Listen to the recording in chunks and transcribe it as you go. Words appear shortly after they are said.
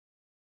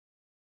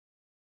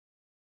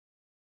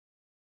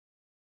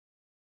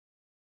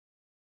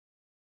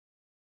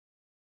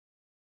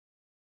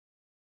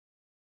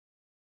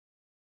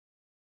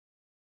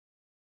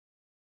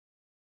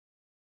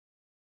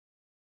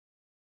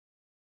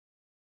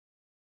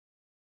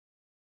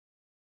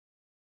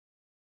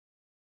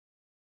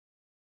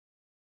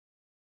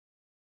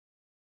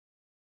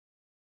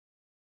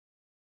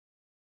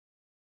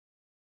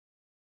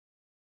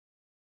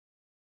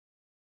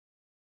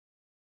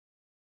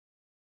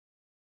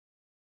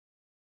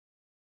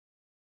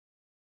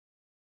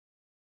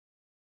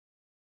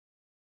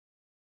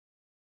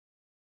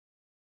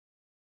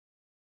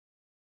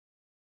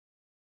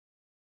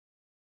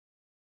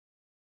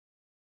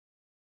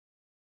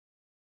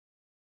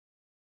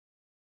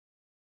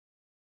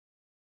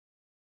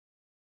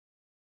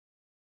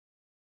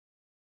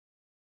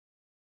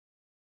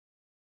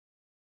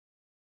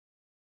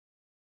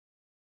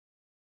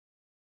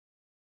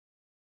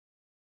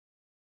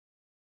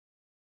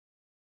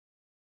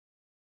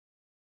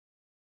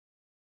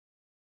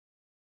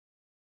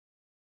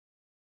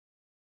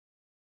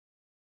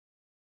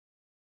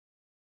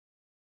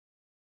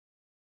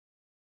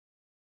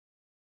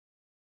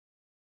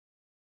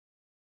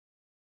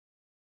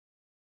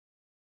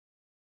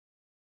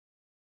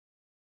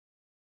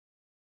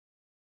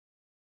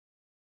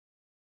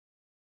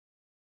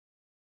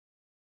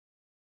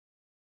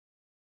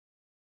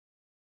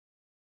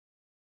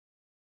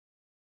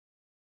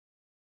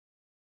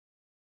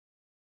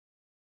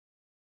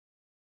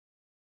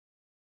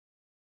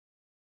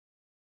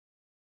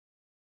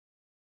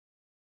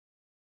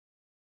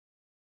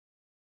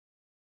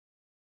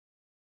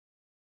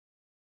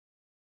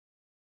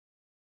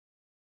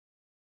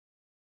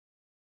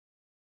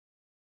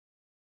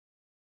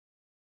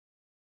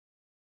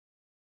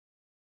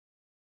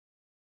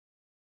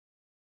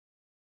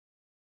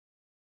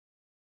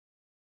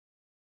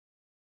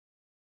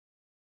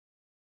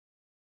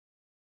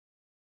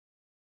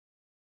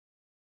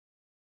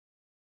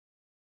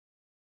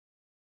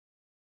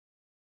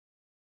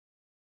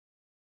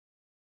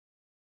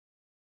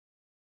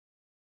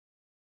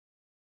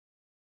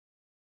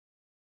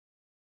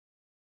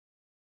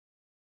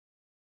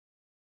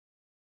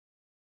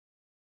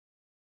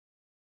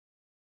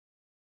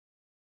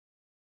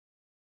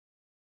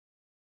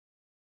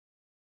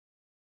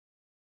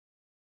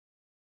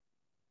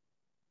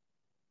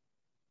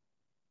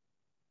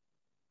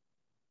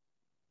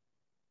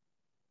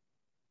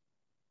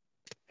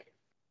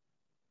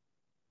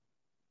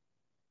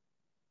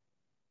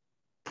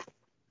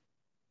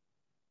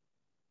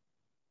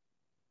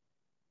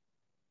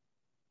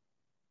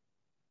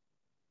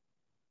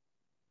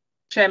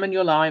Chairman,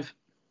 you're live.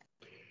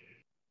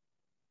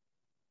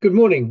 Good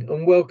morning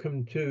and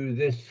welcome to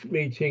this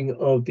meeting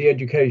of the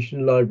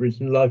Education, Libraries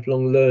and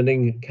Lifelong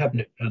Learning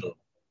Cabinet Panel.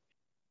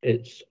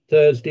 It's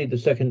Thursday, the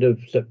 2nd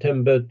of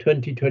September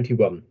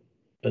 2021,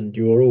 and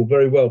you are all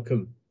very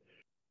welcome.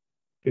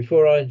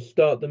 Before I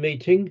start the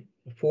meeting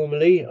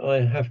formally,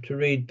 I have to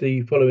read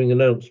the following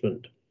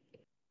announcement.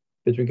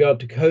 With regard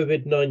to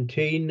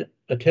COVID-19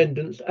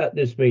 attendance at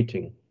this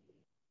meeting.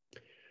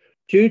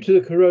 Due to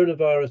the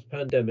coronavirus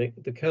pandemic,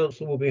 the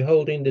Council will be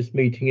holding this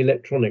meeting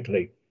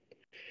electronically.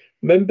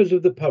 Members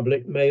of the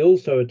public may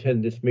also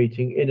attend this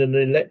meeting in an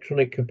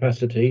electronic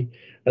capacity,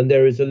 and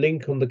there is a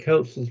link on the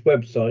Council's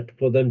website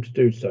for them to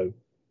do so.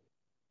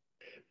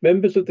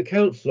 Members of the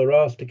Council are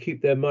asked to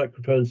keep their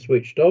microphones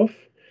switched off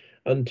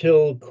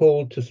until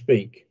called to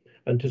speak,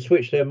 and to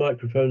switch their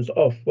microphones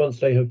off once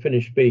they have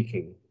finished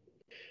speaking.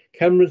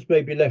 Cameras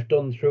may be left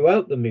on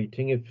throughout the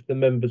meeting if the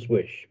members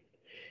wish.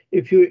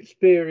 If you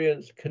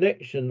experience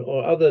connection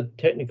or other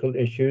technical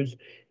issues,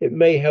 it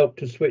may help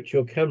to switch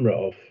your camera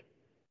off.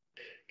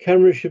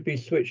 Cameras should be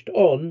switched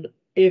on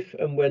if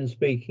and when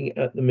speaking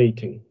at the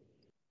meeting.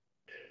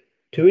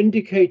 To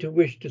indicate a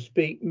wish to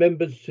speak,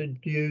 members should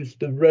use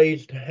the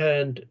raised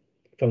hand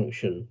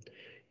function.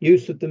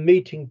 Use of the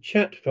meeting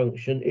chat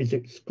function is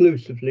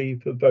exclusively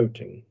for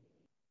voting.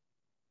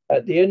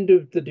 At the end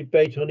of the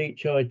debate on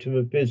each item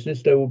of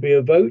business, there will be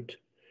a vote.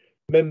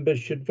 Members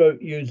should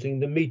vote using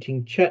the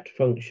meeting chat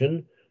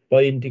function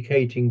by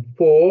indicating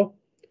for,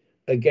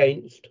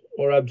 against,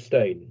 or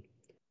abstain.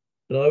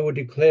 And I will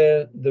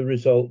declare the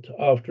result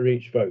after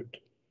each vote.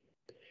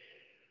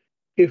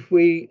 If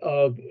we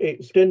are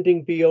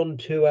extending beyond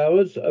 2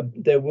 hours,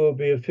 there will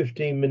be a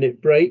 15-minute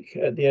break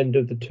at the end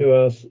of the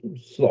 2-hour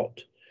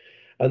slot,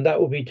 and that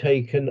will be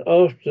taken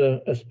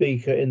after a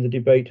speaker in the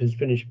debate has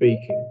finished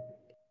speaking.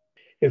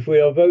 If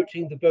we are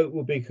voting, the vote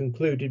will be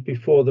concluded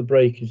before the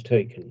break is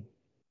taken.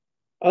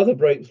 Other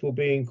breaks will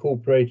be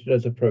incorporated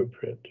as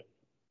appropriate.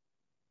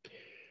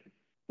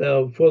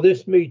 Now, for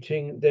this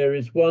meeting, there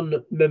is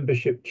one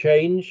membership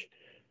change.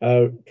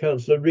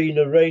 Councillor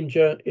Rena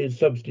Ranger is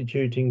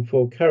substituting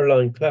for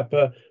Caroline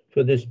Clapper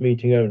for this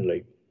meeting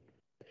only.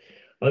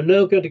 I'm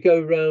now going to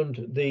go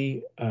around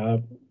the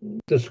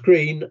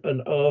screen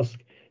and ask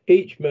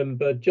each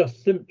member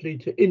just simply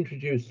to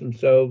introduce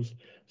themselves,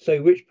 say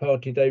which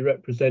party they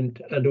represent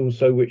and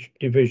also which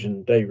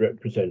division they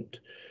represent.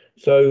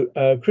 So,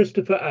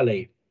 Christopher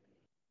Alley.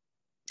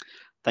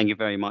 Thank you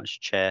very much,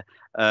 Chair.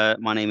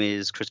 My name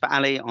is Christopher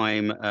Alley.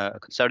 I'm a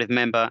Conservative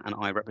member and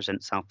I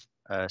represent South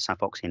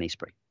Oxley and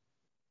Eastbury.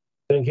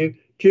 Thank you.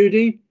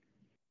 Judy?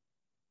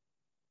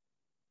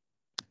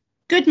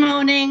 Good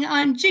morning,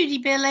 I'm Judy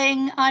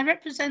Billing. I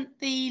represent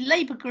the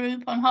Labour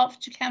group on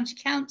Hertfordshire County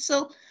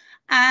Council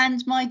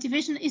and my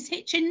division is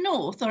Hitchin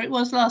North, or it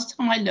was last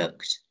time I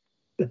looked.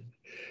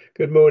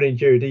 Good morning,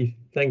 Judy.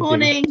 Thank you.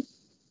 Morning.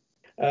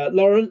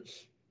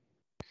 Lawrence?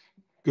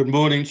 Good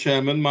morning,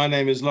 Chairman. My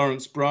name is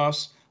Lawrence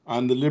Brass.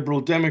 I'm the Liberal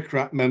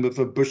Democrat member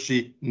for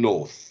Bushy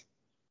North.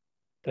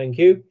 Thank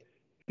you.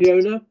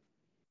 Fiona?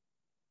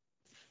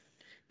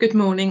 Good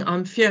morning.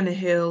 I'm Fiona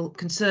Hill,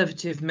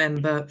 Conservative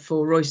member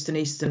for Royston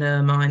East and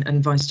Ermine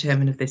and Vice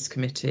Chairman of this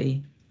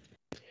committee.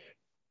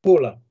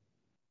 Paula?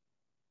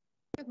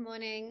 Good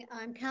morning.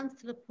 I'm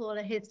Councillor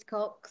Paula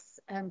Hiscox,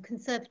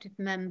 Conservative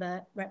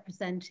member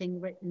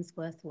representing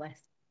Rickmansworth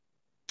West.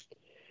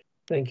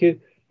 Thank you.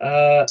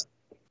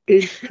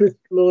 Is Chris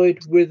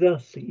Lloyd with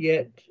us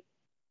yet?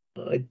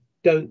 I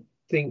don't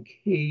think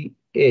he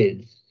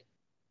is.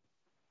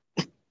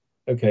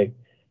 Okay.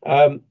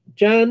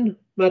 Jan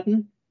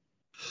Madden?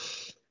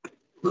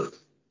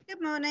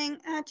 Good morning.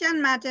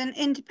 Jan Madden,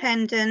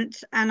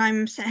 Independent, and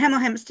I'm Hemel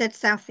Hempstead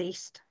South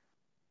East.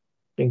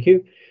 Thank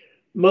you.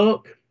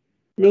 Mark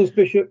Mills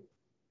Bishop?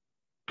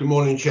 Good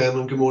morning,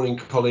 Chairman. Good morning,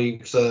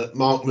 colleagues.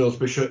 Mark Mills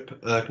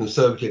Bishop,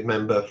 Conservative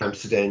member for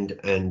Hampstead End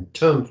and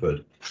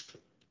Turnford.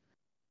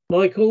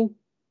 Michael?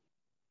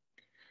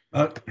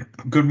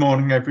 Good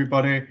morning,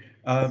 everybody.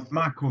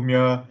 Michael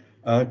Muir,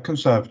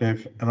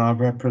 Conservative, and I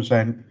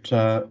represent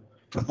the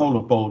whole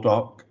of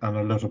Baldock and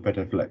a little bit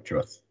of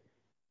Letchworth.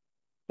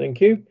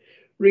 Thank you.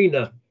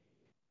 Rena?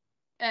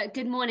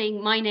 Good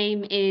morning. My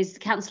name is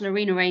Councillor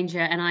Rena Ranger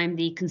and I'm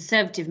the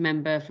Conservative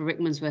member for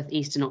Rickmansworth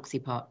East and Oxley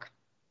Park.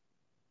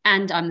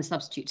 And I'm the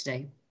substitute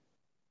today.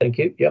 Thank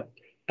you. Yep.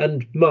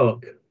 And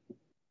Mark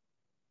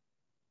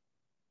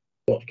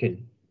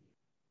Watkin?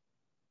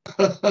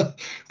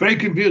 Very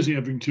confusing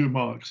having two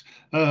Marks.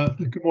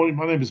 Good morning,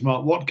 my name is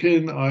Mark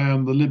Watkin. I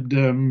am the Lib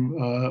Dem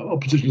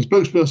opposition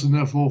spokesperson,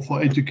 therefore,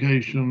 for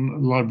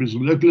education, libraries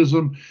and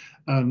localism.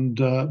 And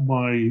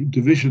my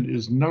division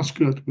is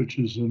Nascot, which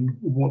is in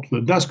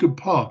Watford. Nascot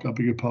Park, I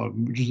beg your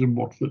pardon, which is in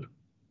Watford.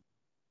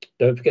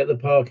 Don't forget the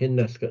park in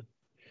Nascot.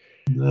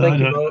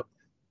 Thank you, Mark.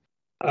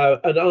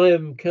 And I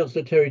am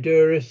Councillor Terry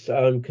Duris.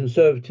 I'm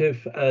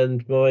Conservative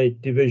and my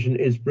division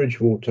is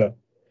Bridgewater.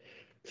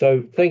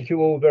 So thank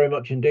you all very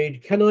much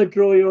indeed. Can I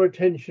draw your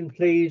attention,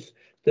 please,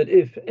 that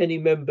if any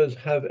members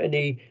have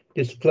any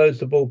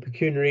disclosable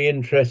pecuniary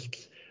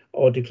interests,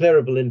 or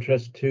declarable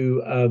interest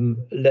to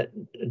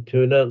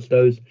announce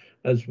those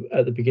as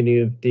at the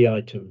beginning of the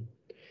item.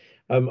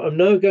 I'm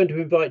now going to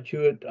invite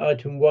you at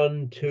item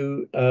 1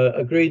 to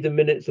agree the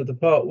minutes of the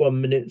part 1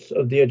 minutes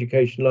of the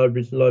Education,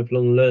 Libraries and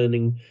Lifelong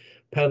Learning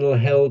panel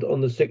held on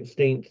the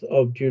 16th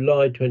of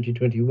July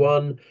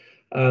 2021.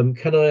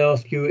 Can I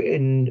ask you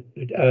in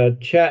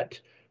chat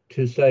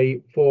to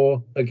say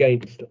for,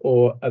 against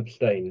or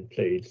abstain,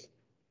 please?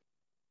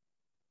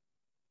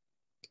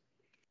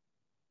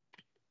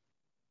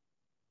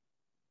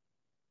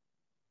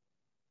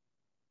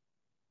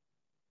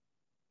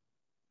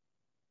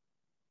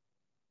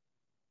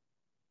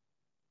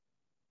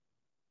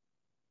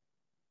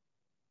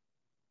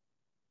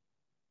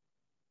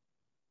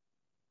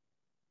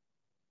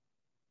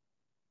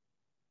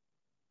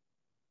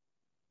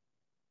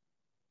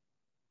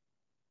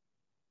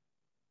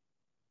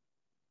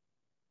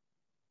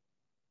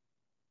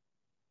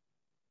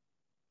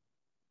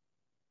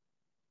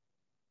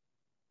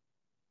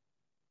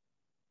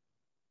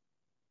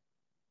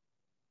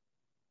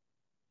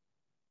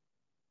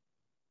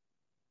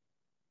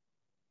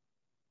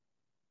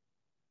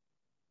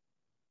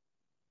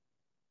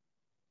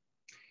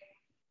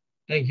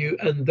 Thank you,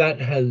 and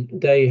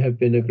they have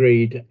been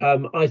agreed.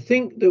 I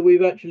think that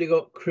we've actually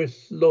got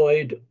Chris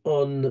Lloyd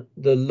on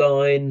the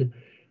line.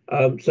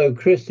 So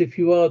Chris, if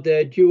you are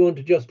there, do you want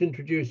to just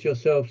introduce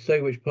yourself,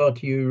 say which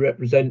party you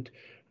represent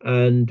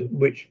and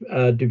which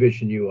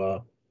division you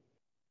are?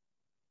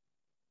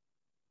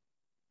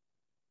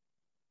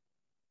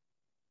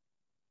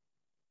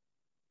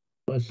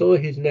 I saw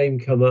his name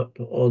come up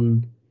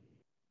on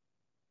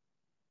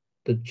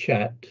the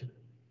chat.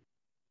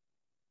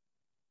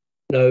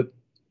 No.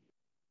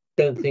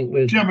 Don't think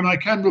we're... Chairman, I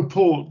can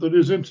report that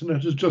his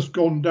internet has just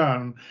gone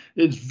down.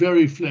 It's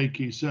very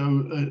flaky,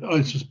 so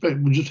I suspect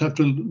we'll just have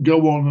to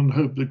go on and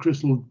hope that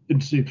Chris will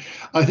intercede.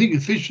 I think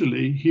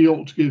officially he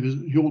ought to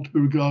be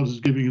regarded as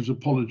giving his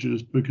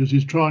apologies because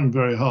he's trying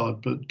very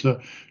hard, but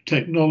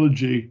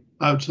technology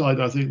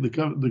outside, I think,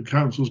 the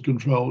council's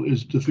control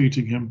is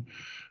defeating him.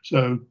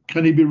 So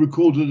can he be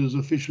recorded as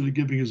officially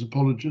giving his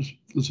apologies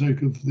for the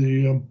sake of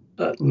the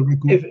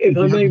record? If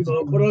I may,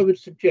 Mark, what I would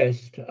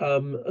suggest,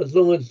 as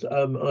long as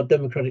our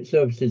Democratic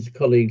Services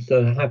colleagues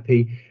are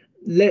happy,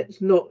 let's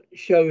not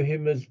show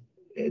him as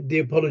the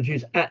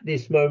apologies at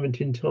this moment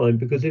in time,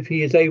 because if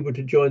he is able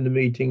to join the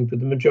meeting for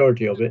the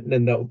majority of it,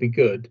 then that would be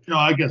good. No,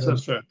 I guess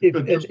that's fair. If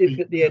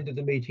at the end of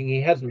the meeting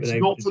he hasn't been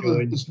able to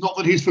join... It's not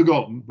that he's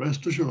forgotten,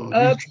 rest assured.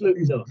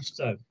 Absolutely not.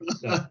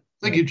 No.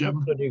 Thank you,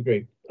 Chairman. I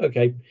agree.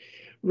 Okay.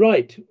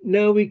 Right,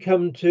 now we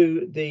come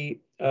to the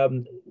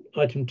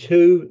item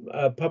 2,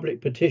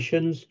 public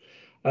petitions.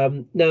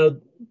 Now,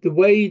 the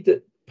way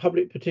that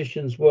public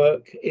petitions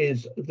work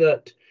is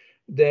that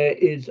there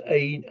is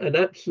an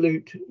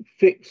absolute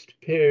fixed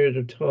period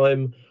of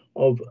time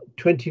of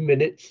 20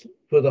 minutes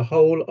for the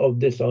whole of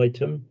this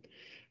item.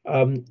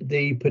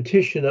 The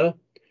petitioner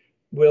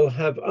will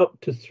have up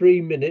to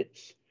 3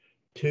 minutes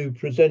to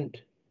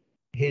present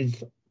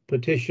his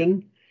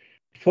petition,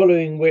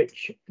 following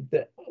which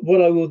what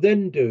I will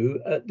then do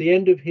at the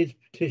end of his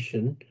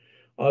petition,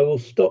 I will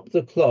stop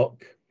the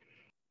clock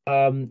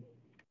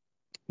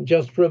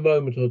just for a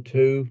moment or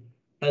two,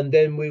 and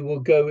then we will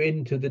go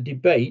into the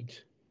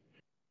debate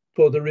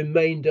for the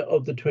remainder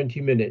of the 20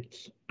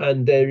 minutes.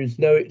 And there is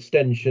no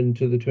extension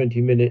to the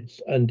 20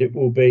 minutes, and it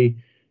will be,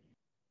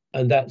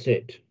 and that's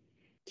it.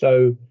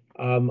 So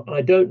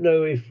I don't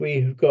know if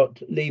we have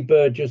got Lee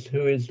Burgess,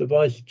 who is the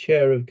Vice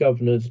Chair of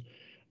Governors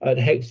at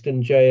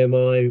Hexton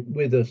JMI,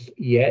 with us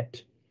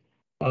yet.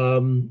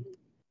 I'm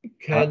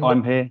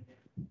here.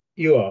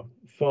 You are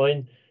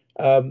fine.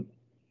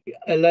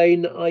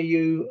 Elaine, are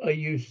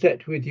you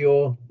set with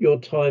your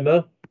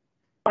timer?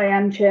 I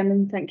am,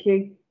 Chairman. Thank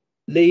you.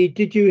 Lee,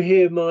 did you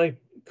hear my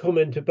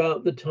comment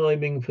about the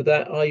timing for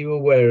that? Are you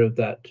aware of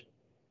that?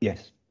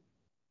 Yes.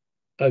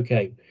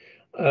 Okay.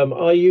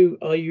 Are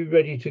you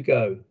ready to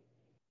go?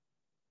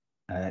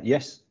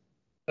 Yes.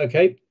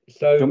 Okay.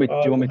 So do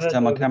you want me to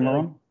turn my camera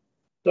on?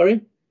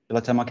 Sorry? Shall I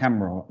turn my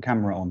camera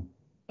on?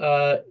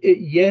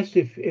 Yes,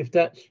 if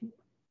that's...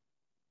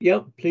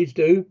 Yeah, please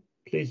do.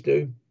 Please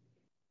do.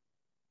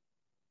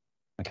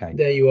 Okay.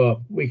 There you are.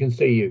 We can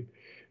see you.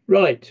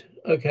 Right.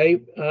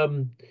 Okay.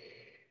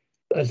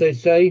 As they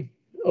say,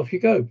 off you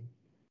go.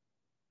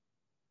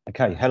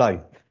 Okay.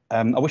 Hello.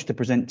 I wish to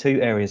present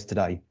 2 areas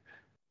today: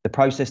 the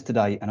process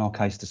today and our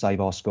case to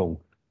save our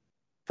school.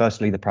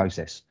 Firstly, the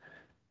process.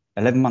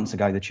 11 months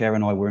ago, the Chair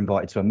and I were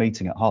invited to a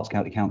meeting at Herts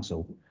County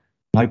Council.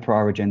 No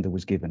prior agenda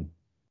was given.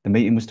 The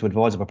meeting was to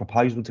advise of a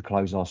proposal to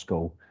close our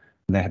school,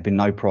 and there had been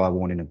no prior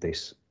warning of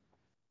this.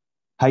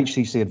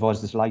 HCC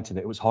advised us later that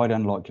it was highly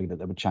unlikely that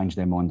they would change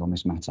their mind on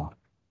this matter.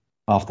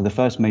 After the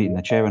first meeting,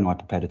 the Chair and I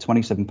prepared a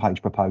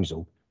 27-page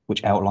proposal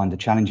which outlined a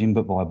challenging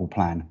but viable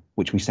plan,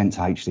 which we sent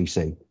to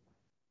HCC.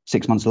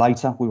 6 months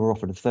later, we were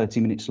offered a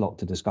 30-minute slot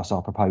to discuss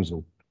our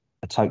proposal,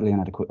 a totally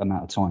inadequate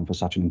amount of time for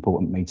such an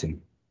important meeting.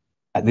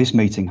 At this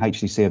meeting,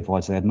 HCC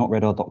advised they had not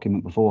read our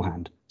document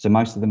beforehand, so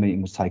most of the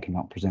meeting was taken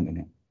up presenting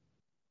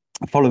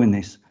it. Following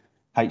this,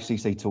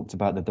 HCC talked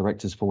about the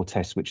Director's 4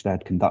 tests which they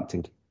had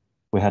conducted.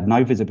 We had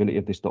no visibility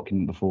of this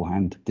document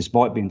beforehand,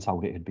 despite being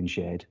told it had been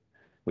shared,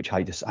 which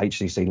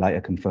HCC later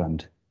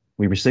confirmed.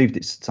 We received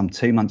it some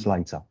 2 months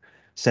later,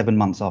 7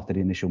 months after the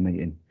initial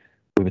meeting.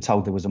 We were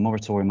told there was a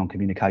moratorium on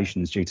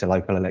communications due to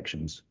local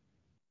elections.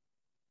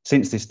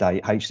 Since this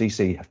date,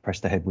 HCC have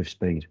pressed ahead with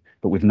speed,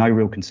 but with no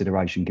real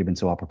consideration given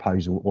to our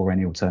proposal or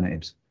any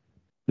alternatives.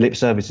 Lip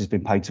service has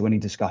been paid to any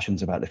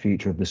discussions about the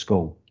future of the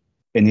school.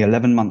 In the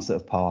 11 months that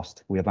have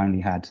passed, we have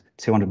only had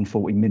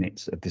 240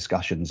 minutes of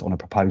discussions on a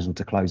proposal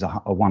to close a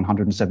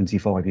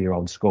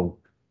 175-year-old school.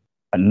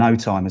 At no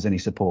time has any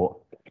support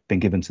been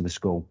given to the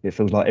school. It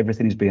feels like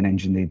everything is being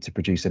engineered to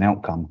produce an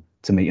outcome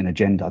to meet an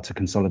agenda to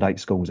consolidate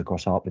schools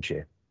across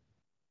Hertfordshire.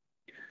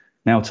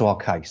 Now to our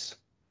case.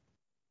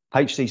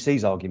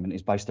 HCC's argument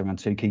is based around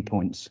 2 key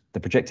points: the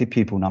projected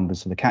pupil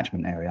numbers for the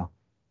catchment area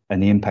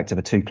and the impact of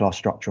a 2-class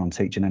structure on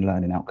teaching and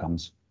learning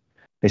outcomes.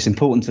 It's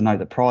important to note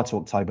that prior to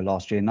October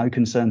last year, no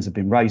concerns have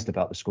been raised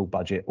about the school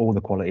budget or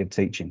the quality of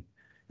teaching.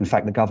 In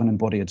fact, the governing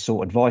body had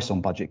sought advice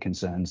on budget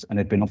concerns and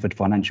had been offered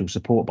financial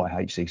support by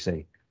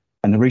HCC.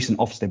 And the recent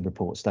Ofsted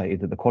report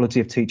stated that the quality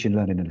of teaching,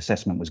 learning and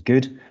assessment was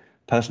good,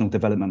 personal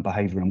development,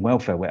 behaviour and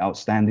welfare were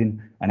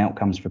outstanding, and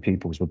outcomes for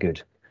pupils were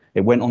good.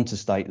 It went on to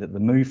state that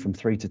the move from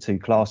 3 to 2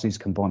 classes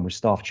combined with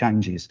staff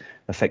changes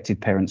affected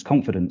parents'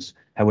 confidence.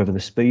 However, the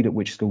speed at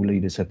which school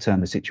leaders have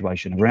turned the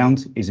situation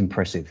around is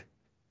impressive.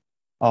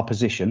 Our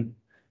position: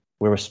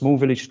 we're a small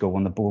village school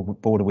on the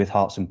border with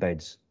Herts and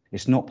Beds.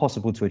 It's not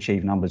possible to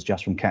achieve numbers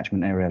just from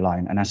catchment area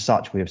alone, and as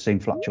such, we have seen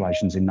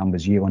fluctuations in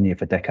numbers year on year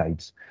for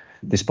decades.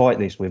 Despite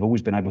this, we've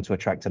always been able to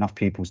attract enough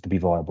pupils to be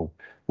viable.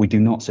 We do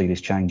not see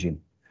this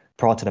changing.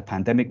 Prior to the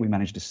pandemic, we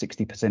managed a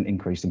 60%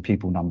 increase in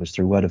pupil numbers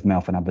through word of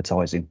mouth and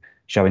advertising,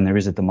 showing there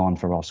is a demand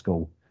for our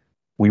school.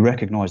 We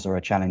recognise there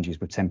are challenges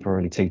with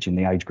temporarily teaching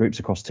the age groups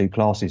across 2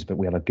 classes, but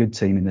we have a good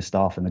team in the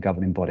staff and the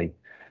governing body.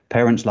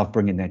 Parents love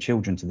bringing their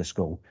children to the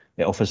school.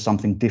 It offers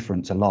something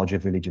different to larger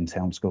village and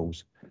town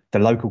schools. The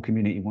local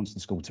community wants the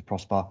school to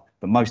prosper,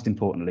 but most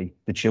importantly,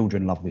 the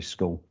children love this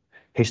school.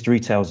 History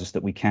tells us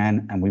that we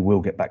can and we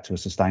will get back to a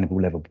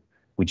sustainable level.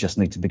 We just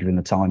need to be given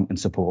the time and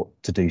support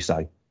to do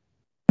so.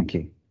 Thank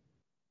you.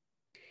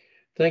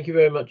 Thank you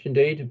very much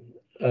indeed,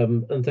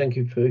 and thank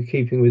you for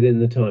keeping within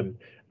the time.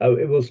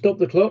 It will stop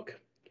the clock.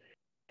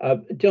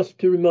 Just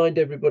to remind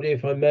everybody,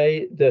 if I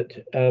may, that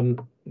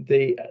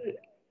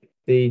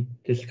the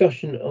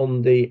discussion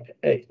on the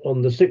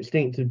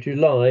 16th of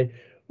July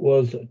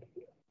was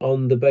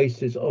on the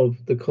basis of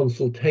the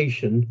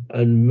consultation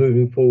and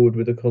moving forward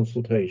with the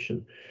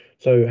consultation.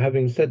 So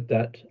having said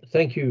that,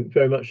 thank you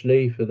very much,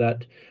 Lee, for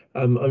that.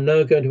 I'm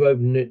now going to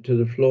open it to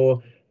the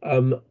floor.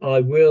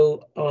 I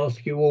will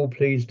ask you all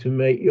please to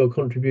make your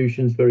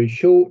contributions very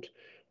short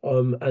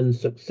and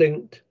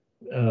succinct,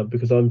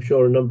 because I'm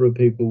sure a number of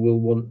people will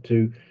want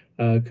to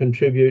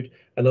contribute.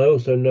 And I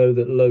also know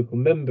that the local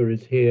member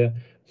is here.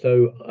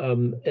 So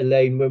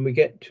Elaine, when we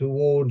get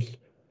towards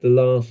the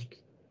last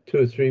 2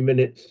 or 3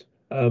 minutes,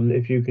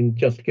 if you can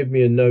just give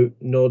me a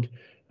nod,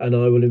 and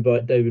I will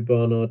invite David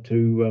Barnard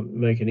to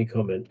make any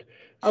comment.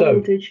 I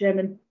will do,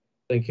 Chairman.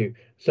 Thank you.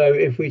 So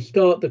if we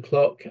start the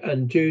clock,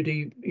 and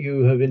Judy,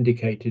 you have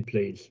indicated,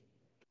 please.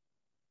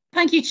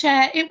 Thank you,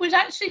 Chair. It would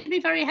actually be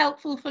very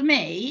helpful for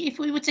me if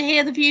we were to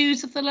hear the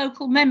views of the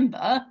local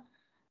member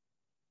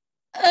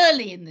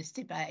early in this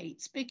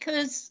debate,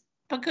 because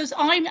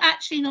I'm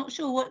actually not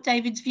sure what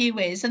David's view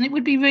is, and it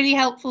would be really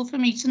helpful for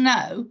me to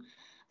know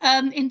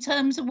in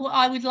terms of what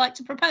I would like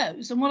to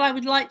propose. And what I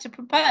would like to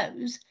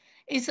propose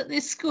is that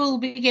this school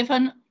be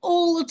given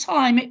all the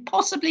time it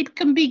possibly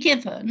can be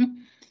given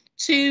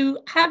to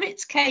have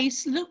its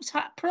case looked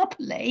at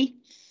properly,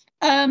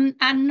 and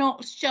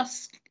not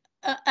just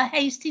a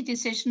hasty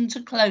decision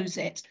to close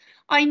it.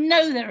 I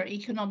know there are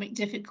economic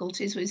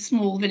difficulties with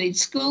small village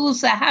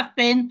schools. There have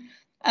been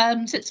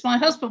since my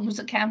husband was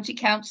a county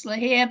councillor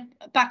here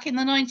back in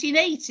the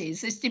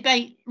 1980s. This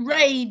debate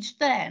raged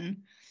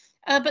then.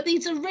 But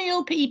these are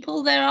real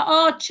people. There are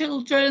our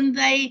children.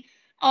 They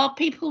are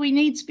people we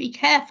need to be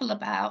careful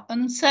about.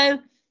 And so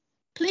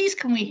please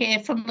can we hear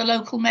from the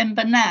local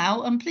member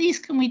now, and please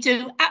can we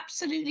do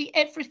absolutely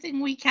everything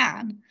we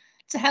can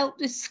to help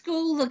this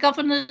school, the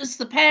governors,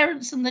 the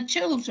parents and the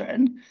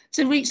children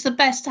to reach the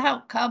best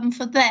outcome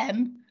for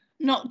them,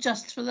 not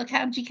just for the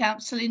county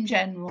council in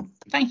general.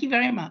 Thank you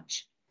very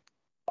much.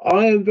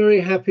 I am very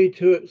happy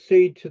to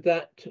accede to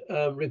that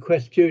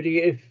request, Judy.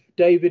 If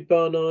David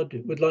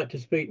Barnard would like to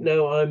speak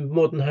now, I'm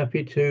more than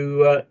happy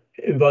to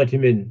invite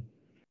him in.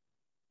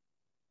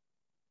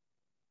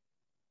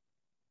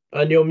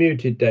 And you're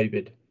muted,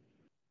 David.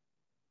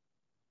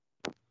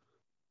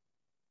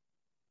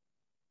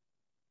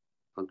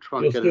 I'm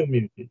trying You're to get still it.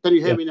 muted. Can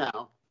you hear me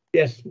now?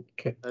 Yes.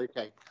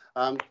 Okay.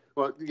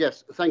 Well,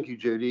 yes, thank you,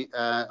 Judy.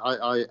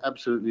 I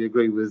absolutely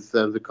agree with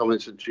the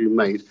comments that you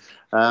made.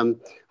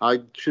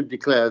 I should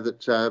declare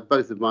that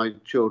both of my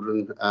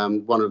children,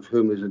 one of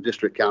whom is a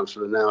district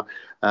councillor now,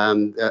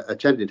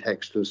 attended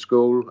Hexton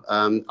School.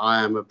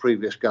 I am a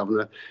previous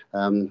governor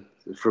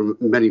from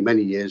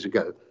many years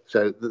ago.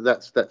 So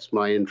that's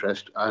my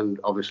interest, and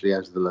obviously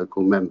as the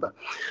local member.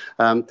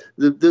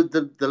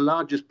 The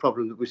largest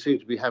problem that we seem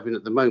to be having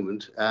at the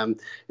moment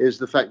is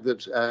the fact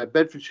that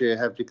Bedfordshire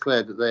have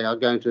declared that they are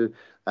going to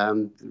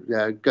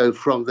go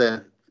from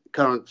their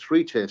current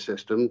 3-tier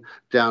system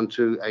down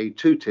to a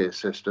 2-tier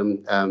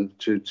system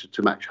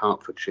to match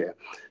Hertfordshire.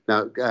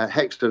 Now,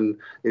 Hexton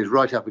is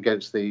right up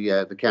against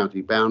the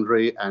county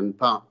boundary, and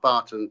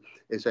Barton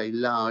is a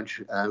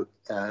large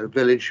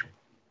village,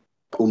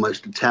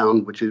 almost a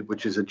town,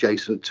 which is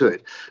adjacent to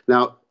it.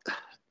 Now,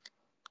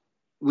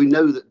 we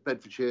know that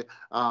Bedfordshire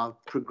are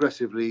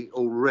progressively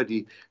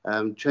already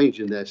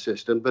changing their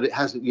system, but it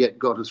hasn't yet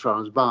got as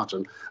far as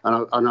Barton.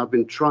 And I've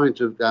been trying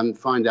to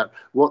find out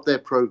what their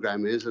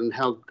programme is and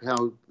how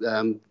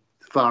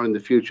far in the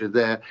future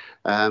their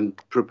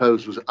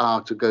proposals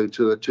are to go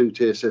to a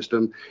 2-tier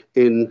system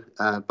in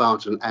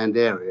Barton and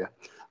area.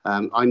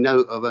 I know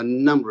of a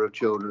number of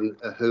children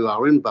who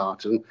are in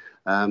Barton,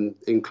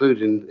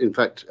 including, in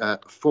fact,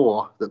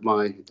 4 that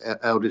my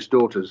eldest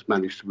daughter's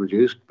managed to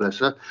produce, bless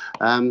her,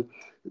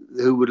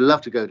 who would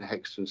love to go to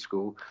Hexton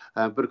School.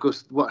 But of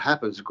course, what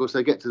happens, of course,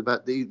 they get to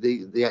about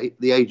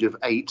the age of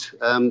 8,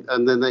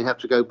 and then they have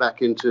to go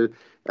back into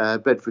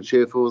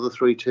Bedfordshire for the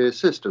 3-tier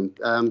system.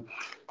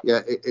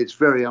 It's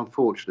very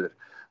unfortunate.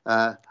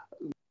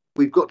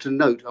 We've got to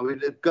note, I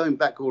mean, going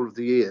back all of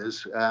the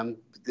years,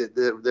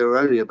 there were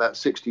only about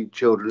 60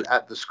 children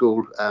at the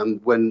school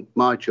when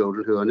my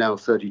children, who are now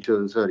 32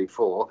 and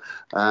 34,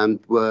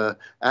 were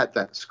at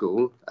that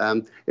school.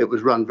 It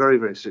was run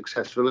very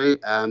successfully.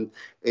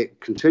 It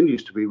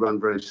continues to be run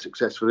very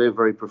successfully and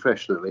very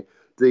professionally.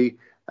 The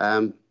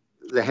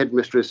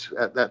headmistress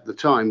at the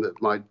time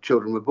that my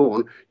children were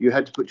born, you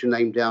had to put your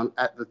name down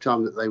at the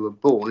time that they were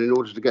born in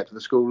order to get to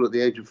the school at the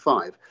age of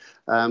 5.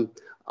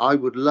 I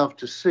would love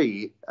to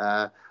see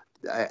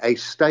a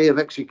stay of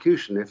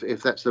execution,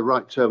 if that's the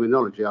right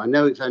terminology. I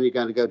know it's only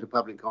going to go to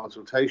public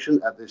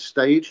consultation at this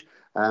stage,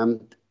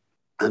 and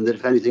that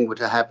if anything were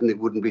to happen, it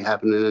wouldn't be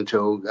happening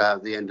until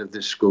the end of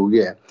this school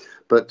year.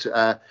 But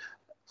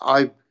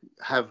I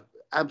have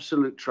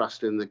absolute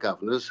trust in the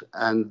governors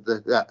and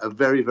a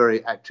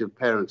very active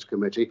parents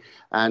committee,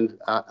 and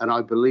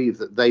I believe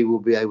that they will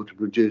be able to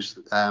produce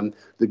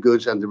the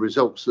goods and the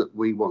results that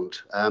we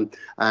want.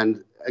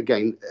 And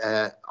again,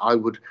 I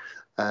would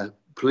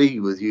plea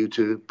with you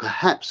to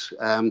perhaps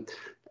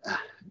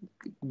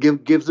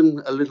give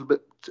them a little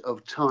bit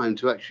of time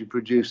to actually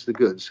produce the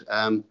goods.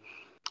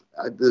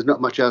 There's not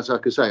much else I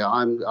can say.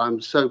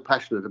 I'm so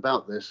passionate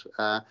about this,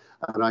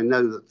 and I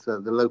know that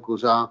the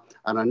locals are,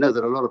 and I know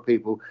that a lot of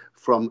people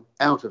from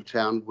out of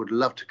town would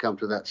love to come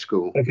to that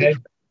school.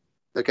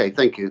 Okay,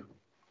 thank you.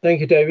 Thank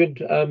you,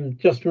 David.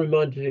 Just a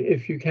reminder,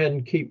 if you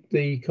can keep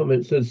the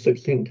comments as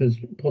succinct as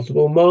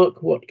possible.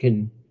 Mark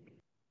Watkin.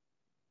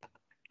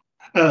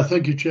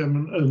 Thank you,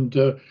 Chairman,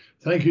 and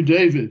thank you,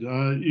 David.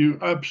 You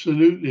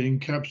absolutely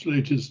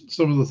encapsulated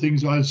some of the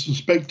things I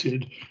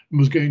suspected and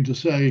was going to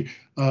say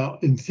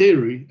in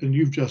theory, and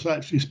you've just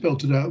actually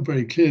spelt it out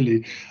very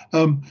clearly.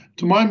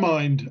 To my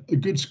mind, a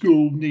good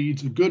school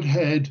needs a good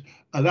head,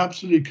 an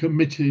absolutely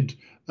committed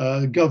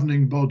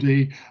governing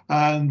body,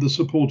 and the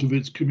support of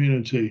its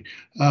community.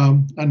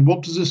 And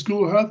what does this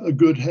school have? A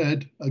good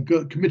head, a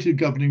committed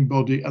governing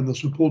body, and the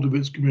support of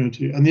its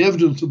community. And the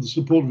evidence of the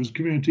support of its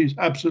community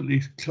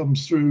absolutely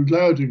comes through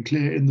loud and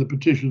clear in the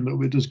petition that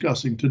we're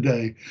discussing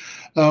today.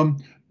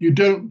 You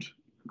don't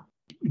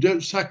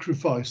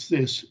sacrifice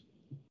this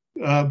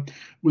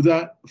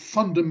without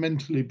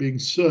fundamentally being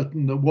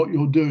certain that what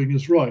you're doing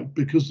is right,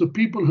 because the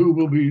people who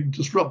will be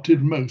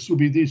disrupted most will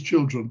be these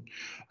children.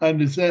 And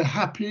if they're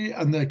happy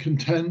and they're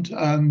content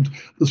and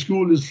the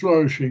school is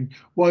flourishing,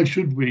 why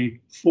should we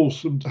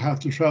force them to have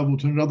to travel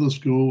to another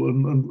school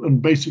and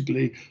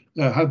basically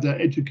have their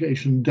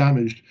education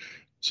damaged?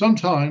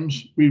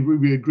 Sometimes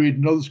we agreed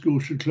another school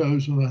should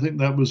close, and I think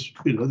that was,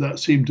 that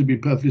seemed to be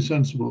perfectly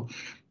sensible.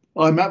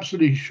 I'm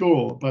absolutely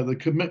sure by the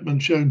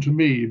commitment shown to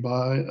me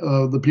by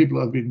the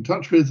people I've been in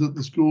touch with at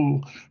the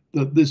school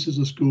that this is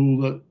a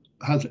school that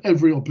has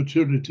every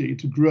opportunity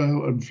to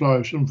grow and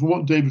flourish. And from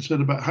what David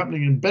said about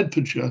happening in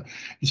Bedfordshire,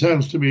 it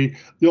sounds to me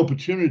the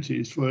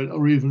opportunities for it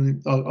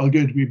are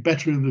going to be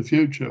better in the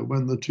future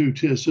when the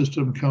 2-tier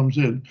system comes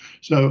in.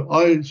 So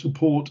I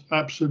support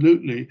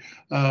absolutely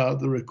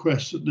the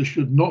request that this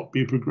should not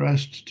be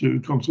progressed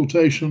to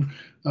consultation,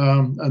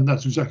 and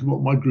that's exactly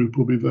what my group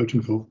will be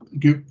voting for.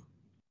 Thank you.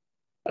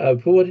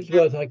 For what it's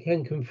worth, I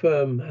can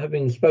confirm,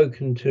 having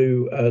spoken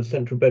to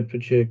Central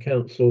Bedfordshire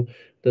Council,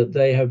 that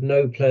they have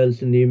no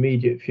plans in the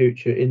immediate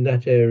future in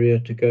that area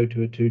to go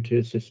to a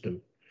 2-tier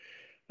system.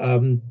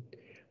 Do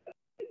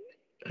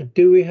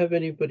we have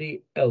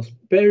anybody else?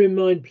 Bear in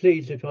mind,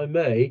 please, if I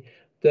may,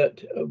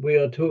 that we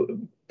are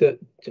that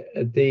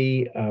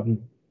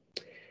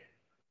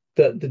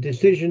the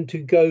decision to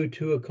go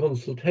to a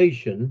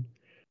consultation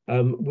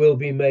will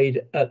be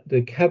made at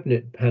the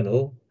Cabinet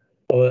panel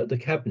or at the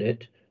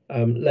Cabinet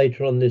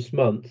later on this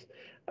month,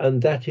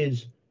 and that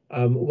is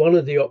one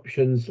of the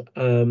options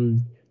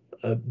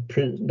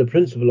the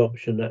principal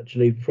option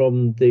actually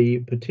from the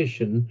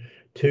petition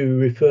to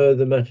refer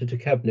the matter to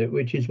Cabinet,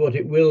 which is what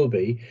it will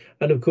be.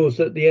 And of course,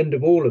 at the end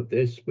of all of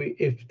this,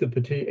 if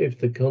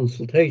the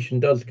consultation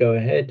does go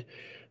ahead,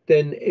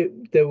 then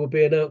there will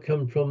be an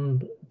outcome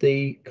from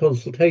the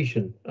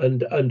consultation.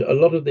 And a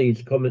lot of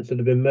these comments that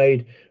have been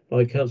made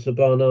by Councillor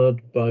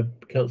Barnard, by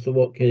Councillor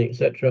Watkin,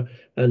 etc.,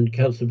 and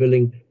Councillor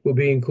Billing will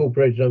be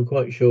incorporated, I'm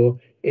quite sure,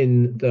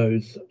 in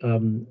those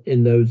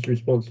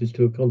responses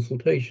to a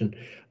consultation.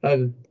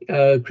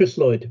 Chris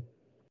Lloyd.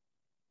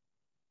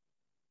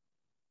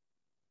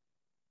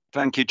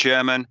 Thank you,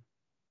 Chairman.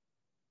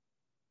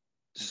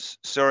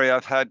 Sorry,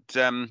 I've had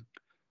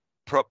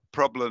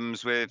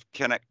problems with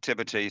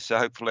connectivity, so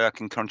hopefully I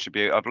can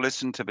contribute. I've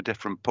listened to the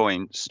different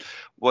points.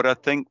 What I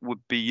think would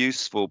be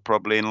useful,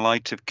 probably in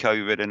light of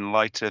COVID, in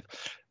light of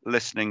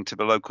listening to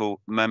the local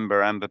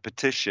member and the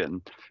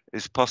petition,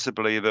 is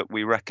possibly that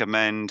we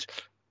recommend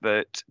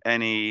that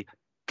any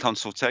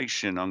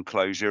consultation on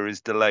closure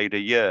is delayed a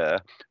year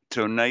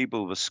to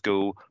enable the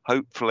school,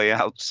 hopefully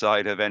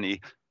outside of any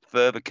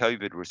further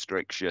COVID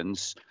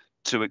restrictions,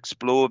 to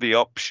explore the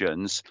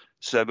options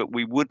so that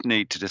we would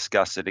need to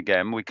discuss it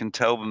again. We can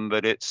tell them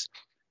that it's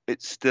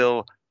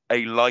still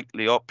a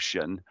likely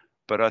option,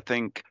 but I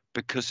think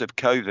because of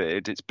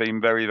COVID, it's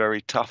been very,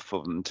 very tough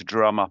for them to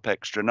drum up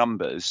extra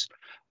numbers.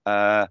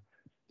 And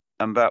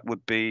that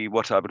would be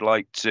what I would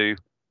like to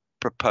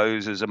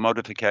propose as a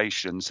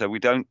modification. So we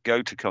don't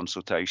go to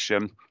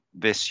consultation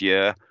this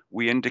year.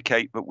 We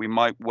indicate that we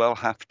might well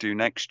have to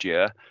next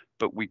year,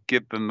 but we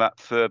give them that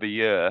further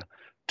year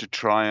to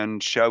try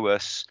and show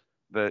us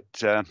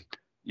that,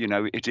 you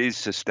know, it is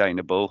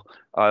sustainable.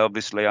 I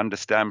obviously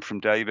understand from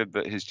David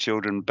that his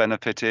children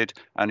benefited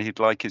and he'd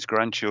like his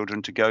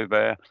grandchildren to go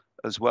there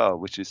as well,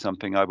 which is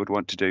something I would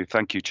want to do.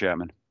 Thank you,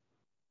 Chairman.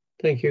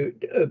 Thank you.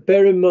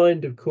 Bear in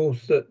mind, of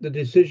course, that the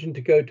decision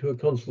to go to a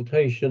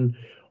consultation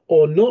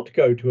or not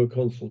go to a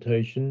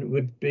consultation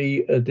would be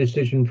a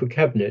decision for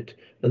Cabinet,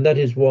 and that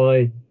is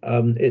why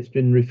it's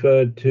been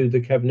referred to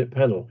the Cabinet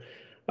panel,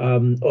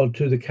 or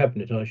to the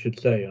Cabinet, I should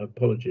say.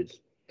 Apologies.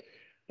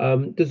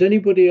 Does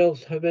anybody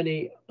else have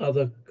any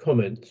other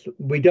comments?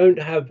 We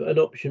don't have an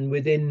option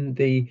within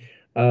the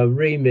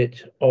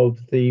remit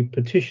of the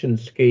petition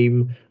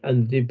scheme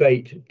and the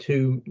debate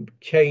to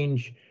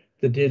change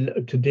to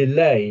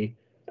delay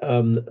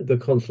the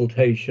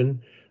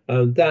consultation.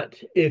 That,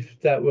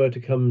 if that were to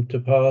come to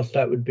pass,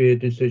 that would be a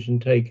decision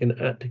taken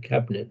at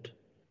Cabinet.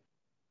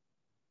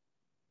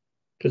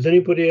 Does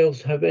anybody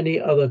else have any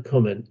other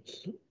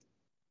comments?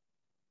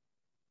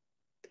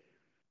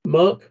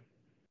 Mark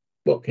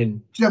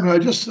Watkin. Chairman, I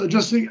just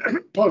think,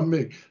 pardon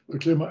me, I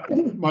clear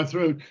my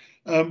throat.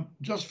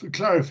 Just for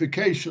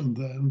clarification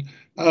then,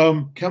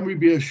 can we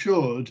be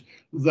assured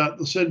that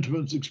the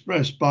sentiments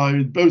expressed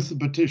by both the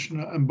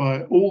petitioner and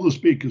by all the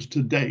speakers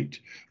to date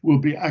will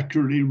be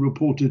accurately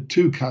reported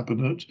to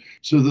Cabinet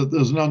so that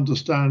there's an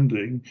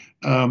understanding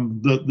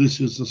that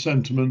this is the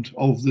sentiment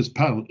of this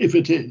panel, if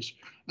it is?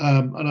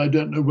 And I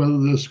don't know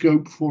whether there's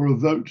scope for a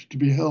vote to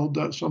be held.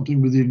 That's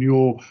something within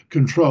your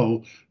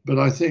control. But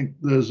I think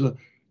there's a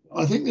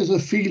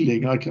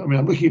feeling, I mean,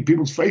 I'm looking at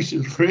people's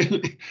faces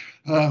really,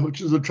 which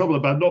is the trouble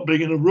about not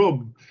being in a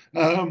room,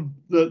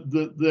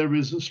 that there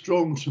is a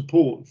strong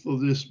support for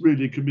this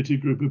really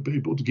committed group of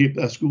people to keep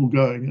their school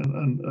going.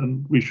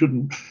 And we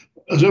shouldn't,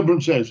 as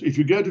everyone says, if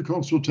you go to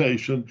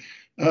consultation,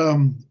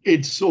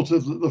 it's sort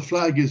of the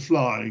flag is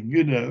flying,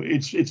 you know,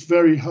 it's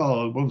very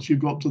hard once you've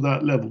got to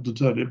that level to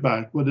turn it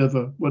back,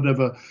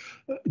 whatever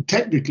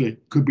technically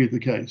could be the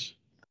case.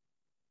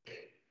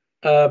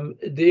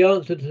 The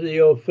answer to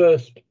your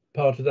first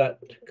part of that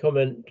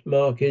comment,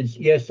 Mark, is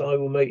yes, I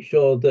will make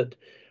sure that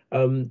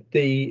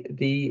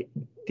the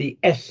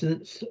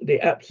essence,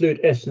 the absolute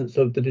essence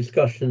of the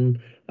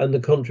discussion and the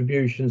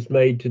contributions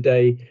made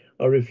today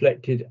are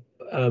reflected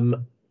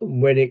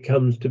when it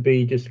comes to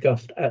be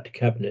discussed at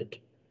Cabinet.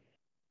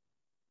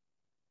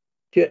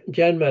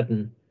 Jan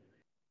Madden.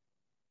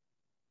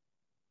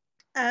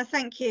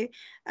 Thank you.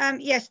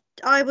 Yes,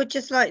 I would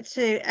just like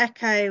to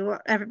echo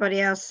what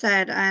everybody else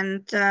said,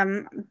 and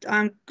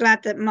I'm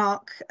glad that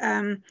Mark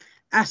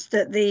asked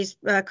that these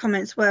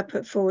comments were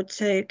put forward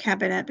to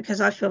Cabinet, because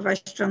I feel very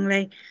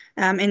strongly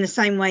in the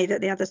same way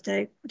that the others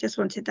do. I just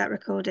wanted that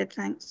recorded.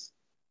 Thanks.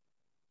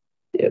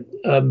 Yeah,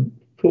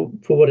 for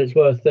what it's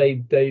worth,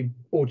 they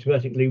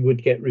automatically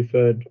would get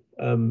referred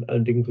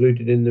and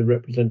included in the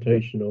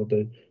representation or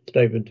the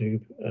statement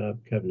to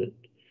Cabinet.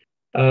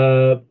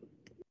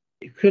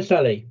 Chris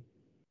Alley.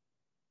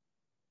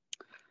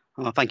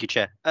 Oh, thank you,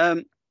 Chair.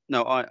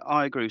 No,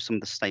 I agree with some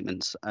of the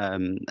statements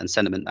and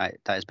sentiment that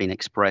has been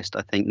expressed.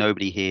 I think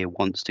nobody here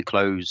wants to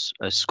close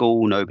a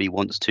school. Nobody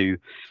wants to.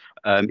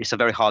 It's a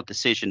very hard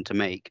decision to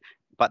make,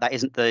 but that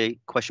isn't the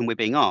question we're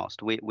being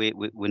asked. We're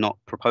not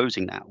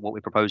proposing that. What we're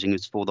proposing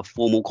is for the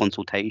formal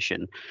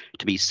consultation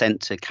to be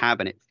sent to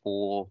Cabinet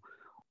for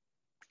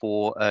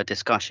a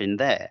discussion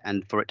there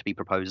and for it to be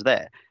proposed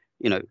there.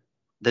 You know,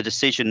 the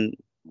decision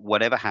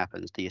whatever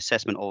happens, the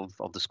assessment of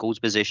the school's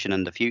position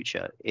and the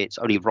future, it's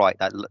only right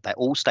that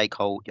all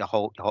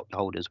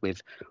stakeholders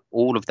with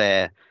all of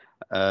their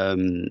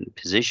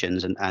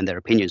positions and their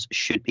opinions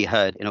should be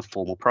heard in a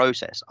formal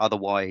process.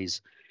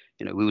 Otherwise,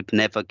 we would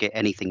never get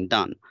anything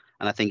done.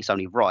 And I think it's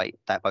only right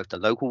that both the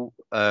local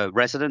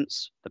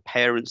residents, the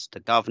parents, the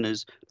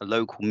governors, the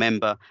local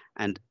member,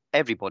 and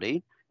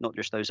everybody, not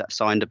just those that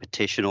signed a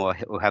petition or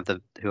who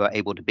are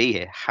able to be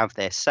here, have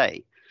their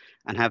say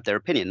and have their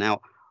opinion.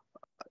 Now,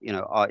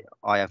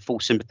 I have full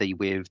sympathy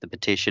with the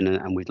petition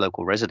and with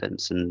local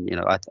residents, and it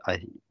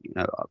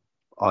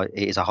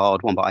is a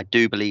hard one, but I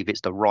do believe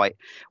it's the right.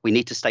 We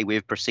need to stay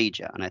with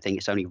procedure, and I think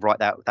it's only right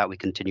that we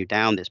continue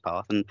down this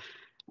path. And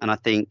I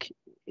think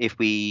if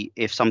the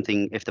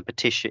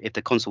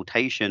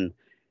consultation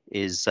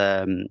is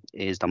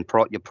done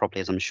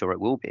properly, as I'm sure it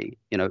will be,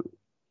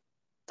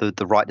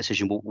 the right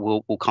decision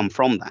will come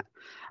from that.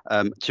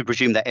 To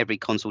presume that every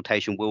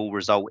consultation will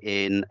result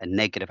in a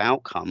negative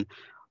outcome,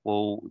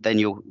 well, then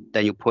you'll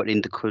put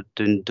into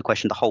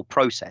question the whole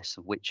process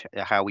of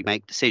how we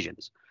make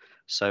decisions.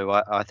 So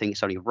I think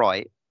it's only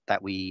right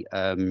that we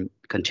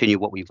continue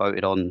what we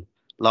voted on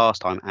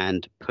last time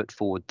and put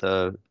forward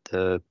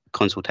the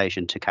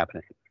consultation to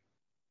Cabinet.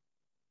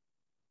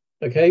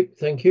 Okay,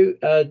 thank you.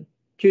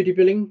 Judy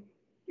Billing,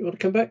 you want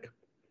to come back?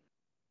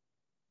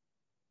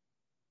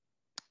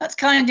 That's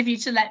kind of you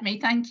to let me,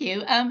 thank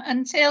you.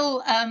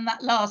 Until that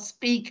last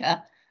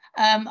speaker,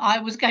 I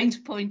was going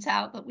to point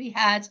out that we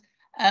had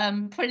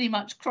pretty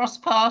much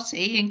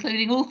cross-party,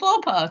 including all four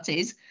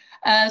parties,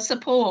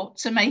 support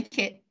to make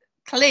it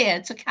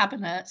clear to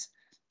Cabinet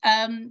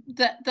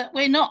that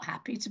we're not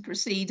happy to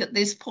proceed at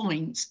this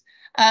point.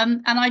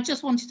 And I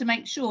just wanted to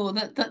make sure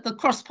that the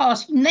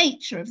cross-party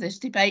nature of this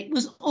debate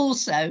was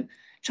also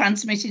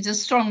transmitted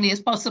as strongly as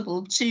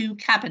possible to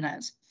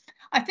Cabinet.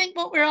 I think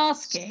what we're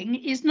asking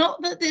is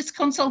not that this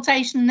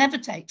consultation never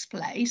takes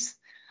place,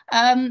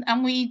 and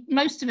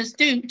most of us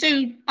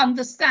do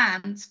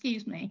understand,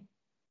 excuse me,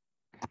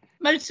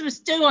 most of us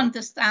do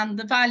understand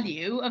the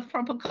value of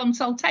proper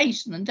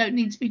consultation and don't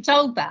need to be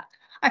told that.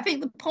 I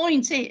think the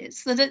point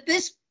is that at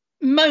this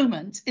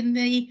moment in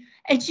the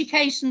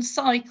education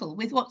cycle,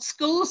 with what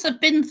schools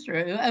have been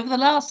through over the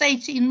last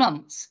 18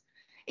 months,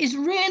 is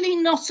really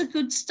not a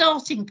good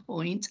starting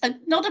point,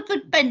 not a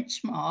good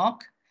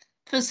benchmark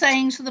for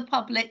saying to the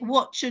public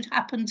what should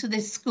happen to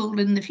this school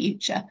in the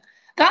future.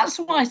 That's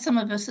why some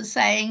of us are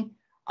saying,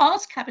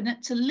 ask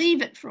Cabinet to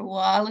leave it for a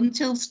while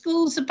until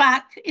schools are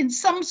back in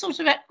some sort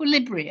of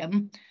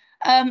equilibrium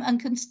and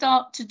can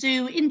start to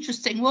do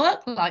interesting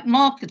work like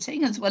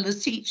marketing as well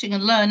as teaching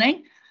and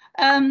learning.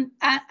 And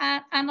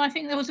I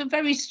think there was a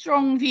very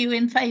strong view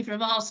in favour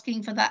of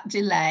asking for that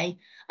delay.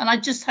 And I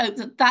just hope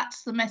that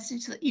that's the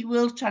message that you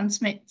will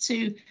transmit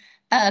to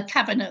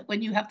Cabinet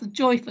when you have the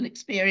joyful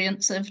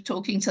experience of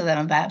talking to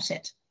them about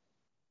it.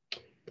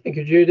 Thank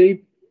you,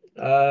 Judy.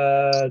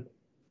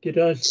 Did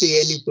I see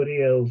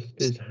anybody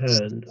else's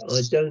hand?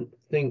 I don't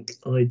think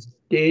I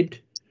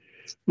did.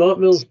 Mark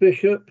Mills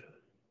Bishop,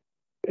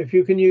 if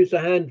you can use the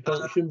hand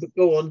function, but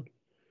go on.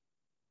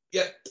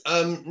 Yeah,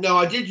 no,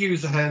 I did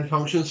use the hand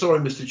function. Sorry,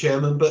 Mr.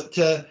 Chairman, but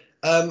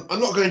I'm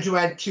not going to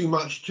add too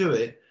much to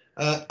it,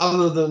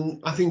 other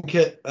than I think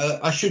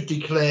I should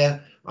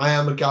declare I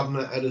am a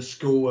governor at a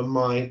school and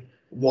my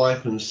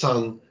wife and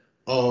son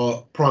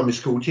are primary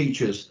school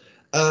teachers.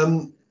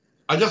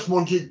 I just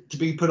wanted to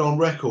be put on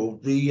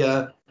record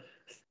the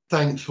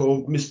thanks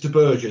for Mr.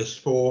 Burgess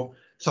for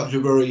such a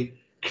very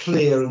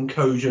clear and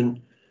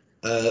cogent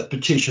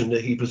petition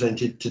that he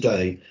presented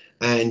today.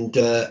 And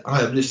I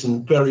have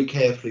listened very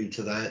carefully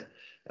to that.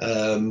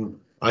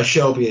 I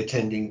shall be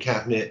attending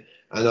Cabinet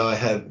and I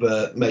have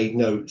made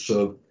notes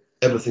of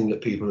everything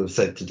that people have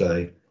said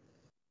today.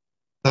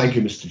 Thank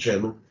you, Mr.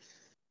 Chairman.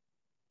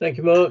 Thank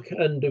you, Mark.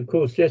 And of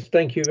course, yes,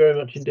 thank you very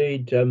much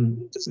indeed,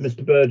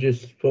 Mr.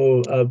 Burgess,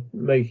 for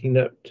making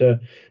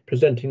that,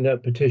 presenting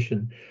that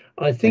petition.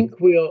 I think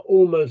we are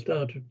almost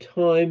out of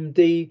time.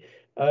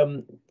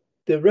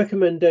 The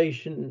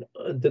recommendation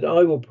that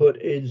I will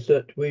put is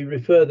that we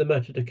refer the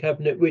matter to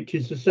Cabinet, which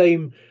is the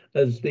same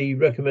as the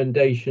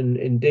recommendation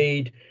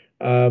indeed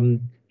going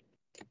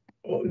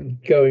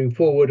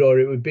forward, or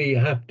it would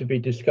have to be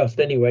discussed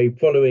anyway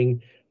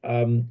following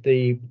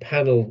the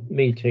panel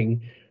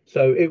meeting.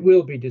 So it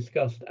will be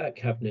discussed at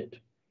Cabinet.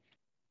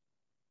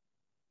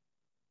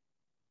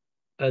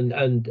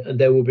 And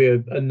there will be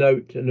a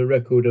note and a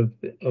record of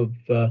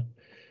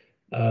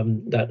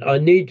that. I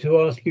need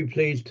to ask you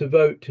please to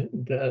vote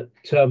that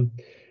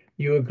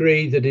you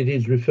agree that it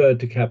is referred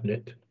to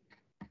Cabinet.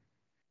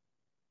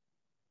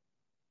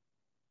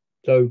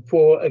 So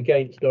for,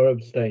 against or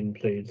abstain,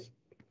 please.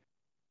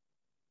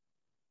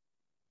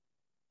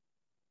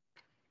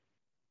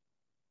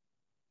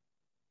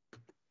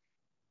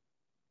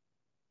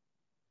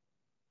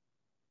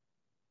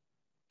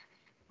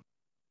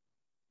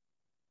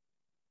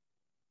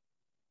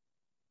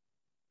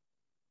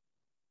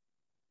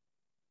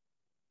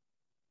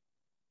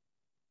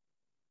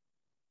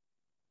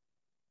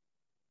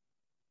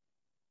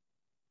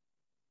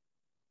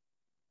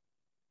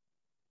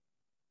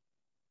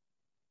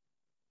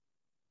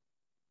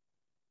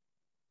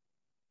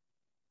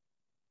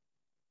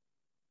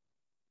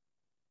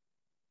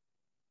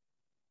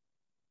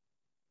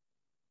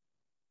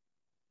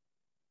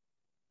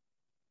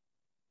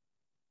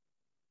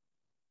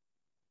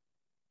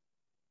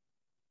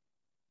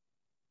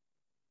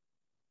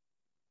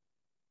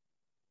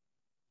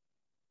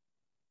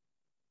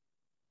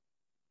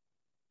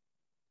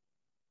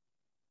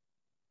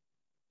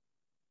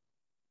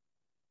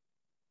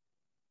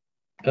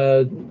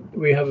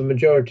 we have a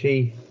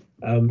majority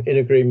in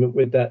agreement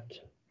with that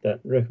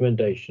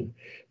recommendation.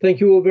 Thank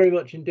you all very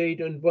much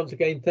indeed, and once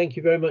again, thank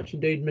you very much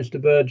indeed,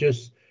 Mr.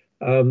 Burgess.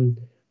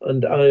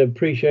 And I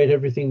appreciate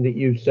everything that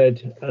you've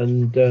said,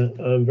 and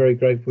I'm very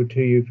grateful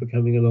to you for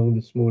coming along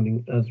this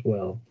morning as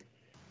well.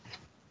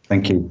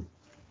 Thank you.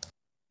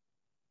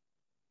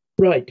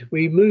 Right,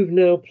 we move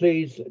now,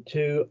 please,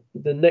 to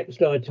the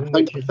next item.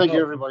 Thank you,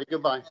 everybody.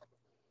 Goodbye.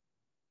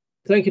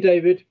 Thank you,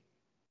 David.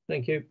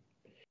 Thank you.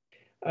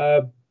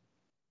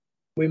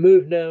 We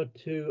move now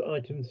to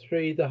item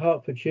 3, the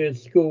Hertfordshire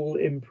School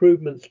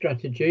Improvement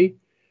Strategy,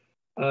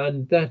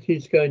 and that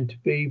is going to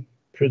be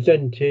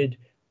presented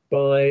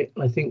by,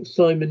 I think,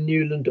 Simon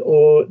Newland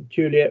or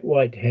Juliet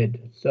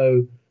Whitehead.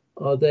 So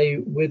are they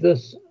with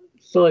us?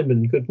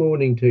 Simon, good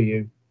morning to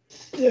you.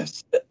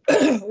 Yes,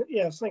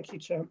 yes, thank you,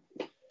 Chair.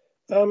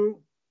 I'll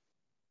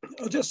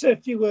just say a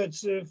few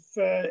words of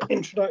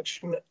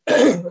introduction,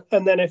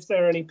 and then if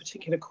there are any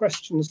particular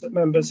questions that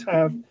members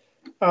have,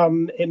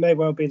 it may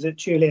well be that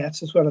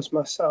Juliet, as well as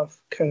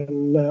myself,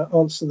 can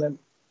answer them.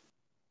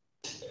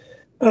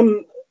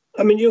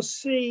 I mean, you'll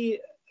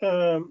see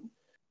that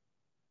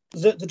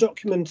the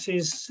document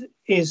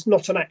is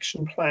not an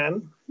action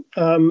plan,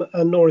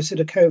 and nor is it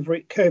a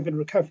COVID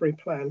recovery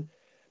plan.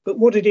 But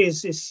what it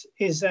is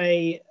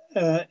a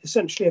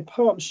essentially a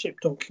partnership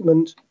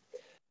document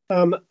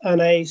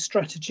and a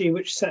strategy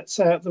which sets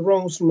out the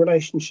roles and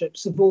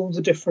relationships of all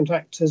the different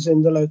actors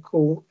in the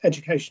local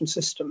education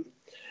system.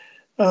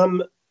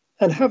 And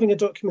having a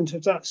document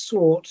of that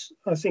sort,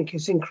 I think,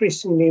 is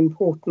increasingly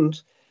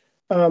important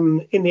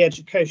in the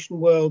education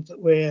world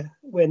that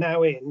we're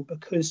now in,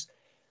 because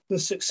the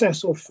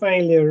success or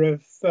failure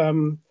of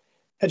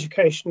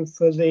education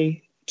for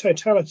the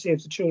totality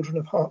of the children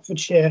of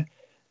Hertfordshire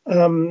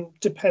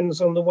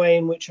depends on the way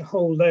in which a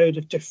whole load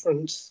of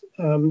different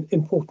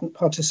important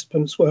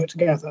participants work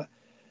together.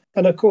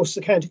 And of course,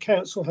 the County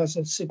Council has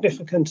a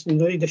significant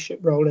leadership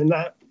role in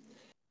that,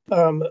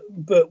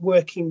 but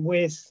working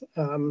with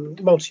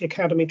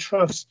multi-academy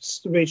trusts,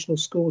 the Regional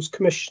Schools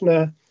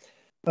Commissioner,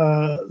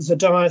 the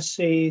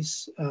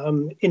diocese,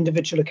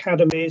 individual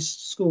academies,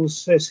 schools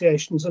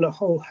associations, and a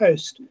whole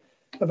host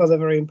of other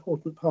very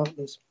important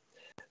partners.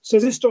 So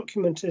this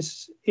document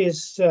is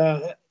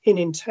in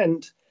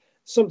intent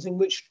something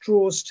which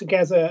draws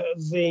together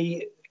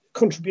the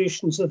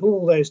contributions of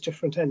all those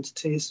different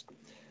entities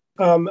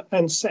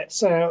and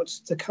sets out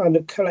the kind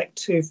of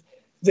collective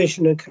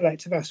vision and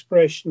collective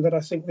aspiration that I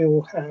think we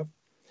all have.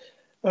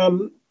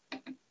 And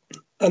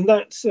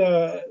that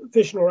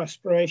vision or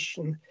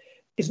aspiration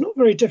is not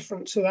very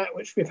different to that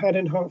which we've had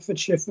in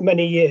Hertfordshire for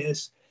many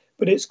years,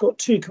 but it's got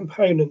two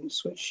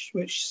components which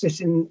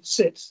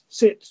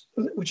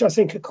I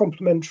think are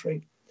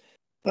complementary.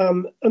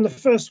 And the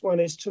first one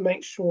is to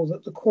make sure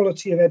that the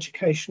quality of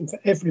education for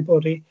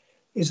everybody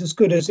is as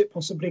good as it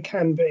possibly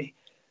can be,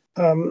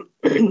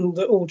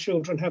 that all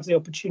children have the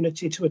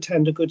opportunity to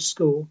attend a good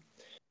school.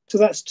 So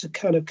that's to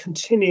kind of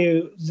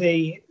continue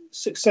the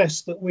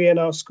success that we in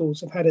our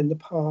schools have had in the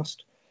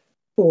past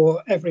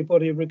for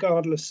everybody,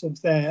 regardless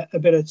of their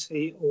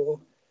ability or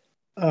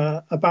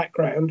a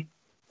background.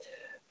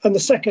 And the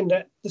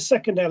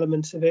second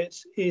element of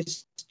it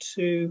is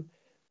to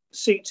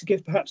seek to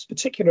give perhaps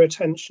particular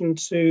attention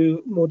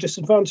to more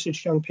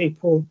disadvantaged young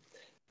people,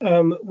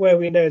 where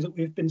we know that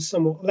we've been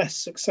somewhat less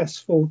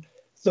successful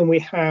than we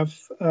have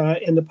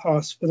in the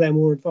past for their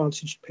more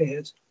advantaged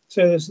peers.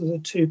 So those are the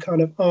two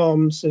kind of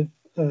arms of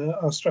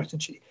our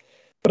strategy.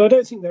 But I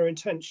don't think they're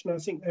intentional. I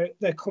think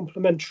they're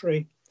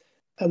complementary,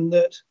 and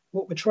that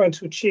what we're trying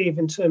to achieve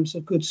in terms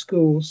of good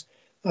schools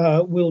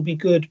will be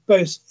good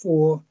both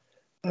for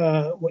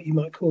what you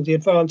might call the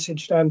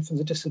advantaged and for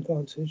the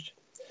disadvantaged.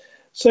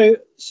 So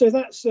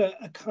that's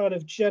a kind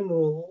of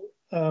general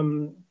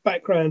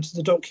background to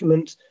the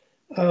document,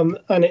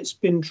 and it's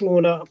been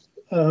drawn up,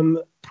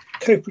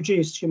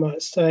 co-produced, you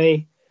might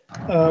say,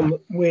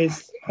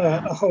 with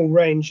a whole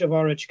range of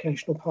our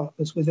educational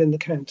partners within the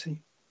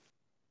county.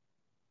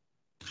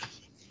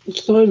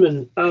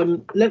 Simon,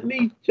 let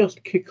me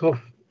just kick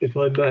off, if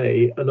I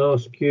may, and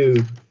ask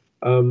you.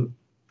 And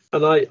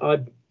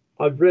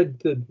I've read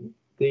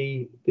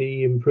the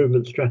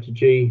improvement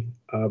strategy.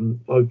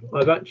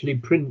 I've actually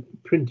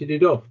printed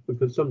it off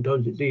because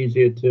sometimes it's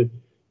easier to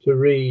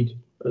read,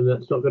 and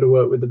that's not going to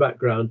work with the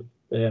background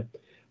there.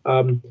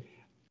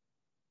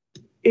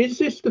 Is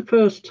this the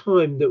first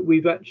time that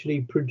we've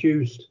actually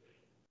produced,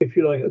 if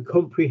you like, a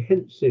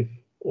comprehensive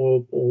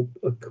or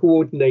a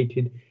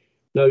coordinated,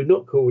 no,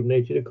 not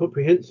coordinated, a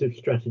comprehensive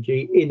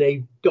strategy in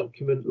a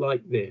document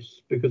like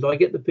this? Because I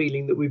get the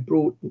feeling that we've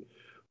brought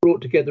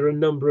together a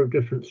number of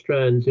different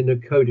strands in a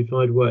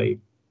codified way.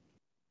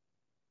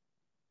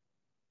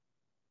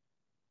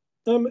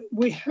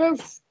 We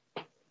have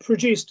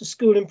produced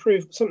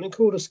something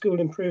called a school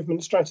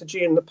improvement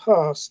strategy in the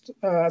past.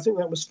 I think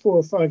that was 4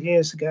 or 5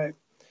 years ago.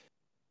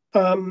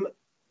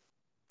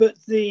 But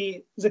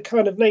the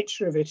kind of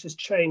nature of it has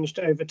changed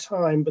over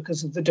time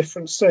because of the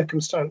different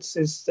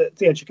circumstances that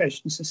the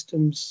education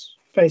system's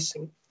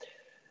facing.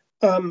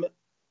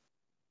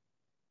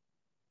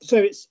 so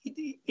it's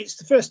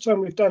the first time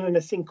we've done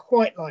anything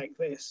quite like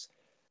this,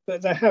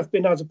 but there have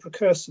been other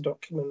precursor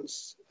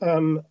documents,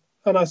 and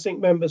I think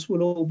members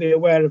will all be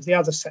aware of the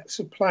other sets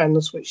of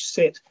plans which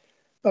sit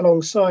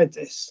alongside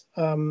this.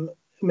 I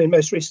mean,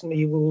 most recently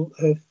you will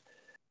have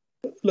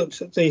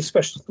looked at the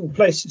special school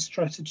places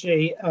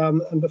strategy,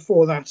 and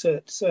before that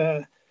at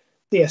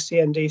the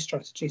SEND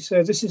strategy.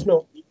 So this is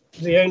not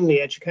the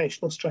only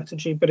educational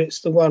strategy, but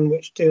it's the one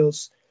which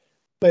deals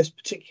most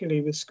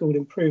particularly with school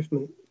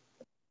improvement.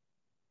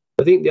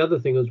 I think the other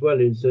thing as well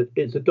is that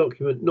it's a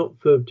document not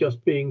for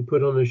just being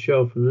put on a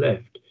shelf and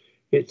left.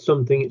 It's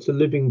a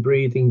living,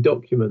 breathing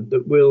document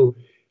that will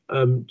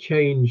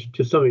change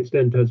to some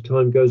extent as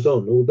time goes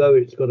on. Although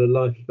it's got a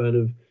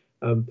lifespan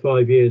of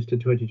 5 years to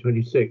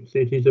 2026,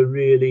 it is a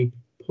really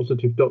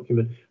positive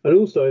document. And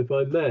also, if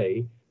I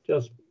may,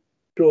 just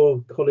draw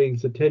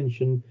colleagues'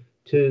 attention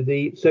to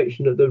the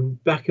section at the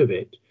back of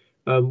it,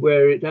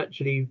 where it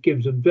actually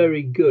gives a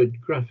very good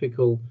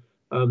graphical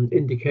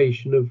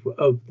indication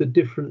of the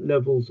different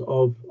levels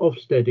of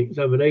Ofsted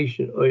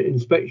examination or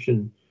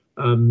inspection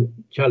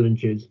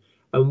challenges,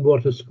 and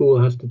what a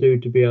school has to do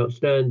to be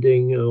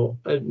outstanding,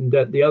 and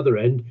at the other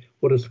end,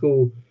 what a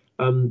school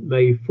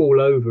may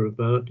fall over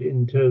about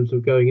in terms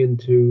of going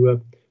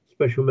into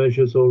special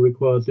measures or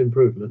requires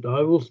improvement.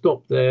 I will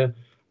stop there,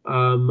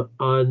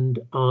 and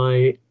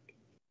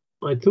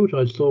I thought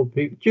I saw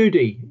people.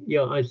 Judy,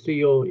 yeah, I see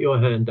your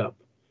hand up.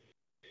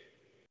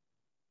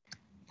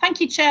 Thank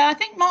you, Chair. I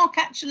think Mark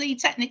actually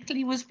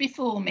technically was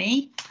before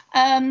me,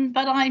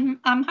 but I'm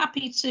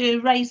happy to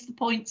raise the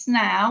points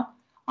now.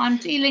 I'm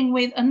dealing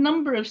with a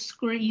number of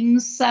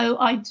screens, so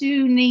I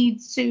do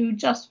need to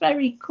just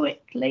very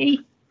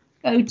quickly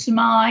go to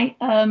my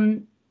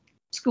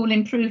school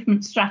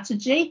improvement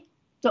strategy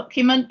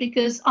document,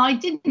 because I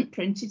didn't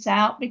print it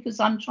out because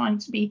I'm trying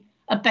to be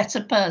a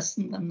better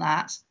person than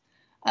that.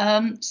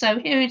 So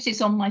here it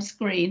is on my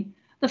screen.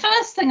 The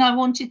first thing I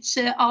wanted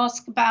to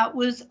ask about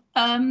was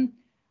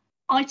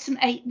item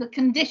 8, the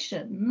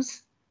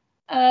conditions,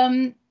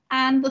 and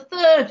the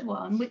third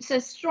one, which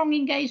says strong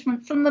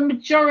engagement from the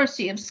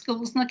majority of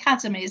schools and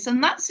academies.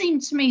 And that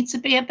seemed to me to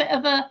be a bit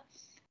of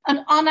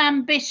an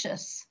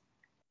unambitious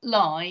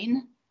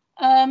line,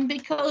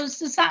 because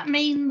does that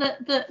mean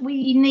that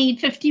we need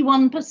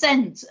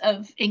 51%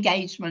 of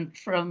engagement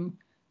from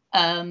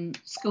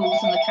schools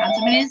and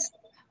academies?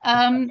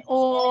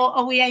 Or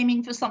are we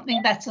aiming for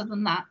something better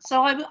than that?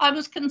 So I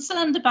was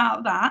concerned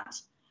about that.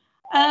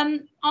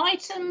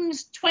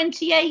 Items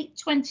 28,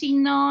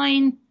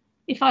 29,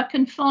 if I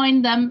can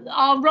find them,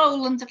 our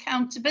role and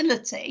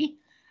accountability.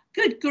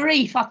 Good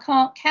grief, I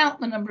can't count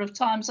the number of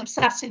times I've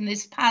sat in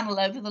this panel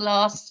over the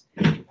last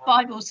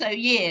 5 or so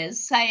years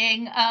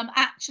saying,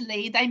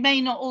 actually, they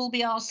may not all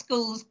be our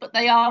schools, but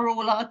they are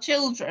all our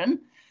children.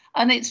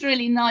 And it's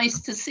really nice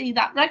to see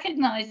that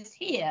recognised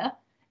here,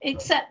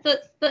 except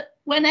that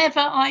whenever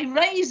I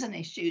raise an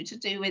issue to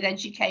do with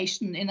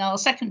education in our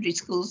secondary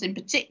schools in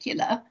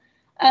particular,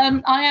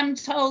 I am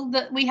told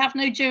that we have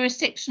no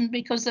jurisdiction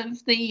because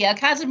of the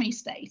academy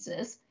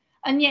status.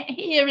 And yet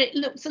here it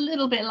looks a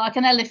little bit like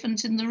an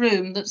elephant in the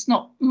room that's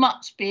not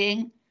much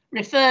being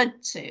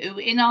referred to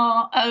in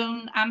our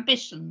own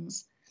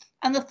ambitions.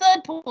 And the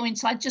third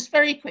point I just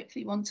very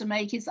quickly want to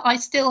make is I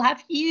still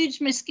have huge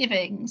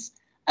misgivings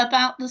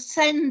about the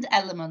SEND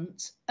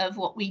element of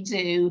what we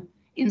do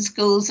in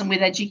schools and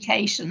with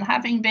education,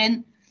 having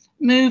been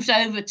moved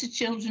over to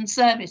children's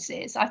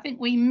services. I think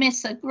we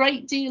miss a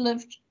great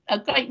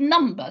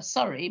number,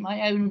 sorry,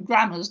 my own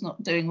grammar's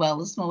not doing well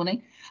this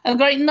morning, a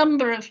great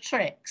number of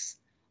tricks,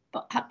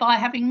 but by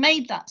having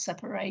made that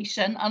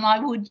separation. And I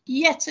would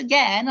yet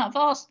again, I've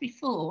asked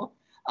before,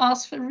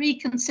 ask for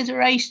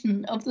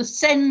reconsideration of the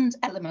SEND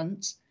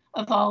element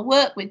of our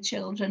work with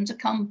children to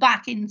come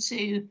back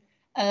into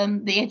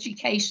the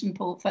education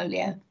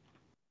portfolio.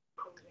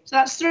 So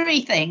that's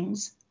 3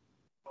 things.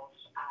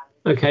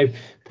 Okay,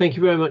 thank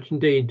you very much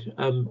indeed,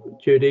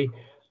 Judy.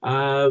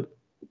 Mark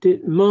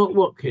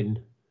Watkin.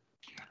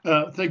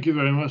 Thank you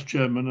very much,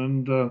 Chairman,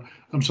 and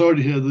I'm sorry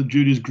to hear that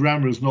Judy's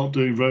grammar is not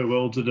doing very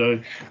well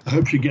today. I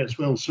hope she gets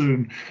well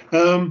soon.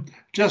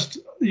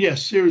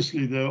 Yes,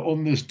 seriously though,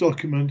 on this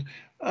document,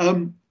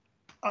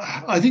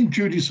 I think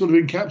Judy sort of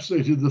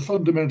encapsulated the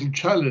fundamental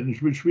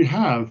challenge which we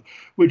have,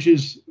 which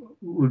is,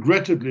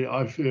 regrettably,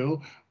 I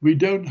feel, we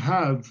don't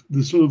have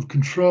the sort of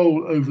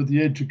control over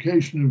the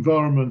education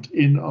environment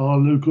in our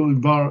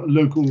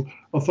local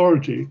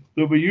authority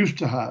that we used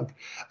to have.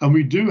 And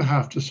we do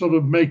have to sort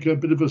of make a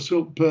bit of a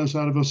silk purse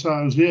out of a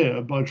sow's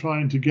ear by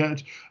trying to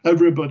get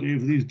everybody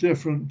of these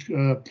different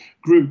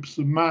groups,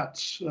 the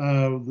MATs,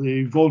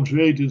 the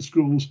voluntary aided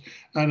schools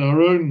and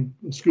our own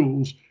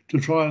schools, to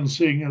try and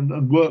sing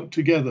and work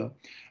together.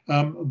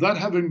 That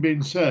having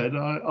been said,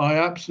 I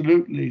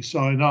absolutely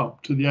sign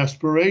up to the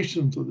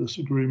aspirations of this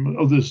agreement,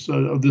 of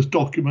this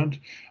document,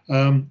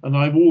 and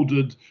I've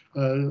ordered,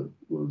 I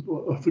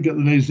forget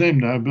the lady's name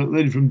now, but the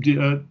lady from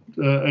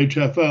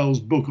HFL's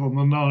book on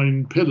the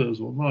 9 pillars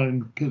or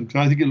 9 pillars.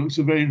 I think it looks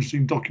a very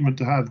interesting document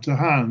to have to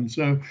hand.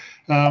 So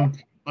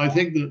I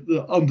think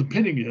that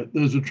underpinning it,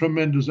 there's a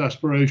tremendous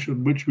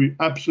aspiration which we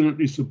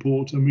absolutely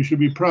support, and we should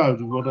be proud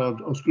of what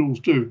our schools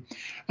do.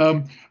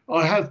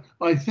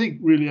 I think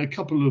really a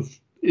couple of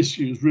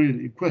issues,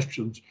 really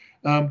questions.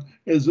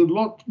 There's a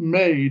lot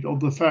made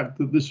of the fact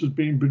that this has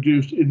been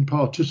produced in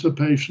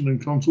participation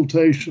and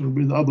consultation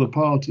with other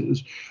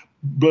parties,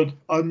 but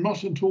I'm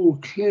not at all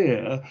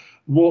clear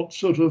what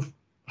sort of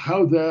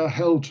how they're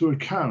held to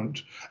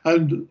account.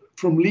 And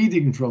from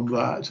leading from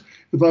that,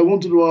 if I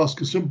wanted to ask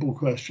a simple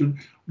question,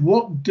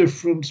 what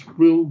difference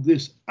will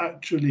this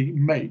actually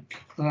make?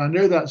 And I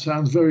know that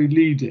sounds very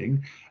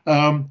leading,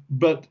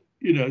 but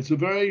you know, it's a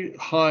very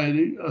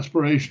highly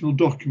aspirational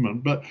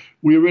document, but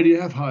we already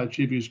have high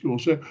achieving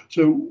schools.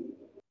 So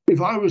if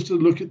I was to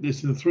look at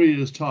this in 3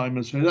 years' time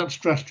and say that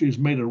strategy has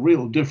made a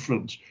real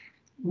difference,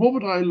 what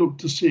would I look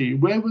to see?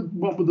 What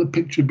would the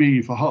picture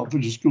be for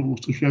Hertfordshire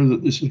schools to show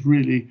that this has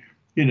really,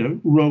 you know,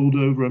 rolled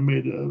over and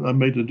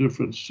made a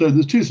difference? So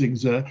there's two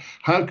things there.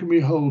 How can we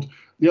hold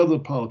the other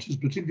parties,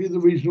 particularly the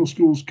Regional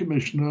Schools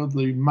Commissioner,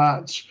 the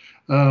MATs,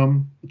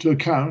 to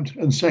account?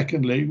 And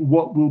secondly,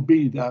 what will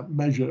be that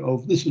measure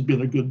of this has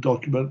been a good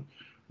document,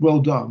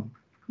 well done?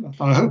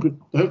 I hope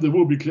there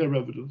will be clear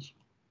evidence.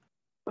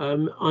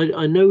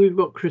 I know we've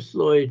got Chris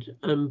Lloyd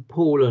and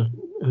Paula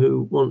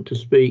who want to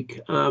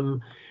speak.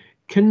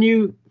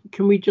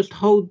 Can we just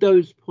hold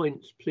those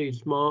points,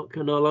 please, Mark?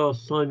 And I'll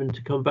ask Simon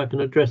to come back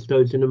and address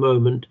those in a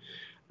moment,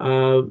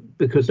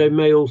 because they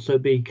may also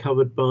be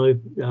covered by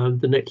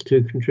the next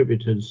two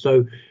contributors.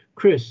 So,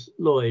 Chris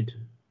Lloyd.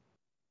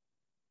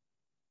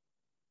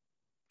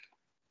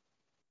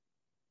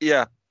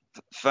 Yeah,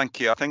 thank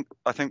you.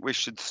 I think we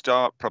should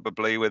start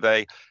probably with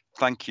a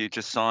thank you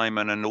to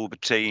Simon and all the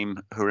team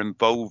who are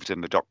involved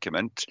in the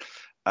document.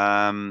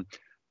 I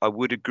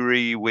would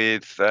agree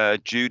with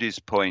Judy's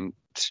point.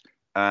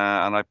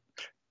 And I,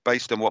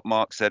 based on what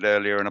Mark said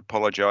earlier, and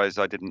apologise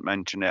I didn't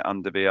mention it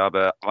under the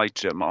other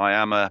item, I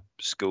am a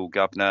school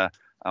governor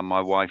and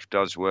my wife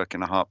does work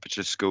in a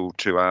Hertfordshire school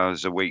 2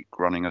 hours a week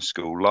running a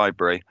school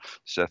library.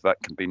 So if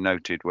that can be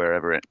noted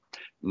wherever it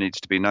needs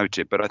to be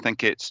noted. But I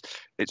think it's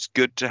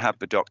good to have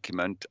the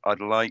document.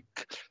 I'd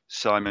like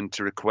Simon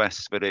to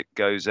request that it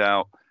goes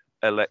out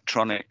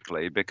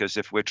electronically, because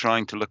if we're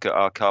trying to look at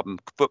our carbon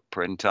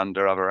footprint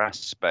under other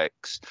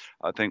aspects,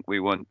 I think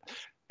we want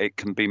it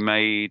can be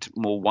made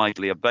more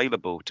widely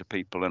available to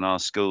people in our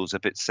schools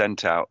if it's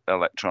sent out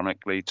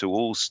electronically to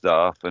all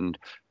staff and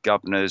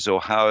governors, or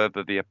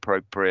however the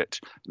appropriate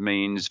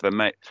means. There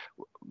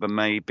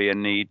may be a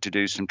need to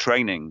do some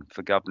training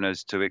for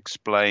governors to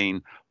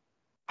explain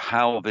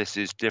how this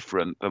is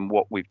different than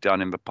what we've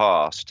done in the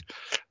past.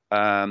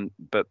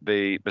 But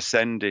the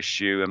SEND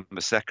issue and the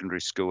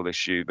secondary school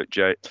issue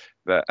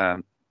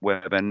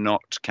where they're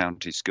not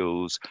county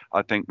schools,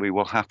 I think we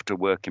will have to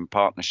work in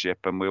partnership,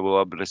 and we will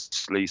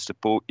obviously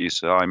support you,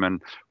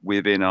 Simon,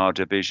 within our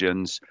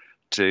divisions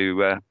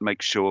to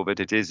make sure that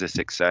it is a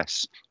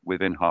success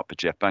within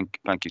Hertfordshire. Thank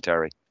you,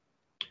 Terry.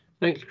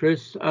 Thanks,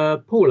 Chris.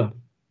 Paula.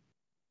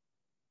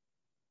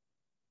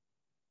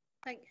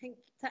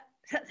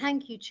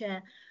 Thank you,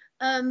 Chair.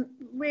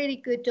 Really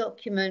good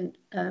document.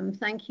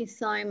 Thank you,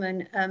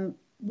 Simon.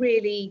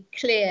 Really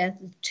clear,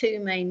 the two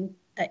main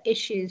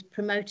issues: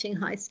 promoting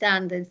high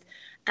standards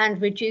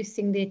and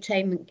reducing the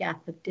attainment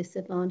gap of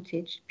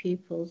disadvantaged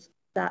pupils.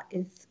 That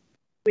is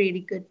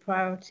really good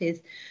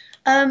priorities.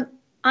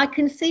 I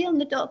can see on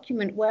the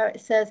document where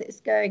it says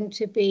it's going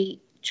to be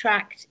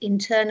tracked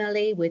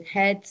internally with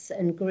heads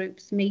and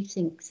groups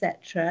meeting,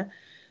 etc.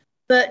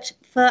 But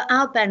for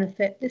our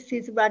benefit, this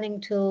is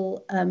running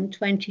till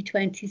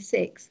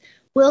 2026.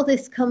 Will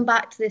this come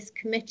back to this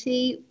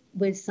committee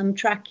with some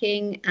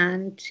tracking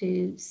and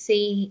to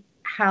see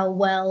how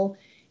well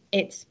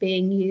it's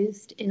being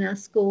used in our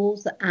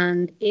schools,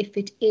 and if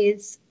it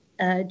is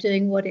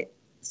doing what it's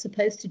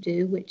supposed to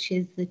do, which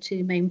is the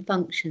two main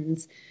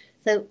functions?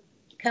 So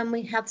can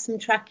we have some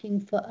tracking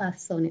for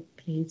us on it,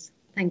 please?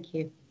 Thank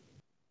you.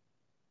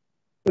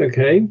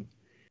 Okay.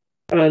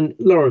 And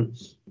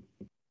Lawrence.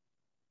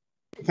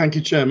 Thank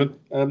you, Chairman.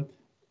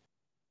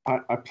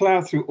 I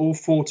ploughed through all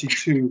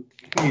 42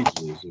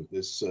 pages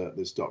of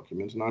this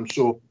document, and I'm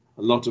sure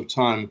a lot of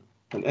time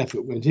and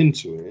effort went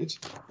into it,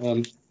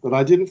 but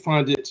I didn't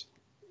find it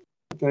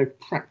very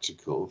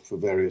practical for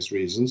various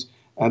reasons.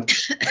 And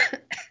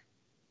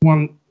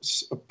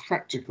a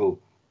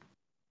practical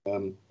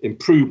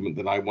improvement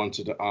that I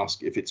wanted to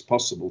ask if it's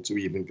possible to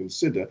even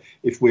consider,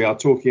 if we are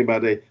talking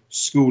about a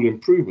school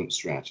improvement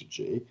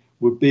strategy,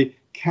 would be,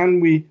 can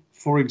we,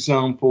 for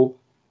example,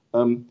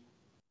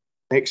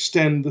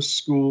 extend the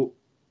school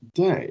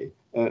day?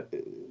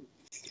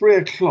 3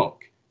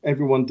 o'clock,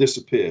 everyone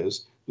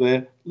disappears.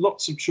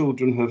 Lots of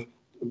children have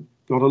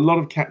got a lot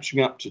of catching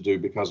up to do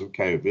because of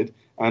COVID,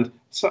 and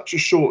such a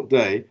short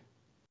day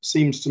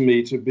seems to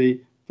me to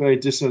be very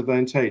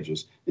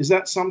disadvantageous. Is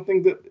that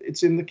something that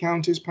it's in the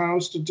county's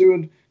powers to do,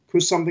 and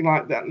could something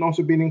like that not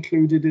have been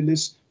included in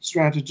this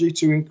strategy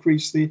to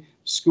increase the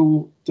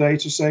school day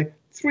to, say,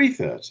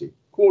 3:30,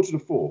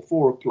 3:45,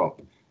 4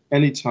 o'clock,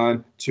 any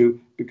time,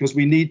 because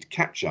we need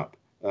catch up,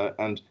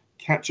 and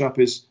catch up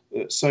is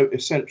so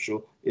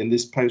essential in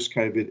this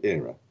post-COVID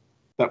era.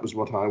 That was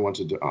what I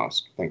wanted to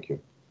ask. Thank you.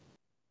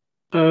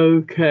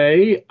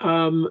 Okay,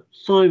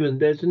 Simon,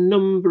 there's a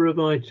number of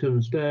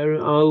items there.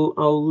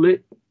 I'll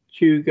let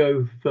you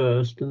go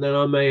first, and then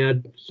I may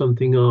add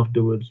something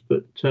afterwards.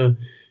 But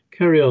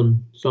carry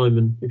on,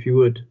 Simon, if you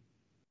would,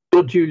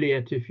 or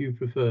Juliet, if you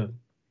prefer.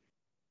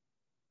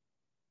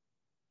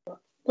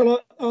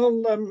 Well,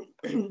 I'll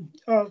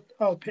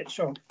pitch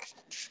on.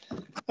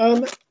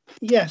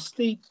 Yes,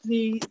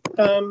 Judy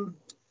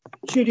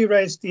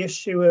raised the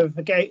issue of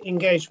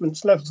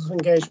engagements, levels of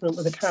engagement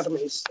with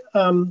academies.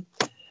 I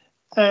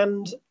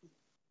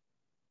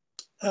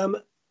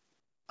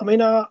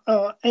mean,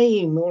 our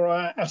aim or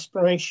our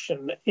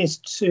aspiration is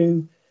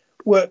to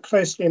work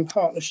closely in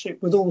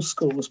partnership with all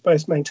schools,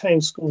 both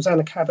maintained schools and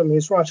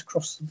academies right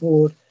across the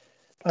board,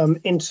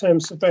 in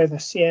terms of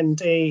both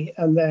SEND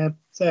and their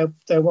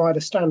wider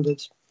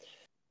standards.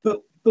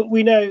 But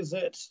we know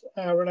that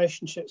our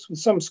relationships with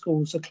some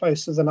schools are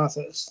closer than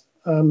others.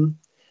 I mean,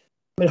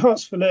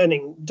 Hearts for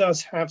Learning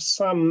does have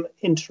some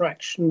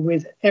interaction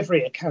with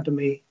every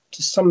academy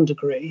to some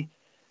degree,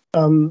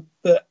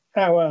 but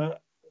our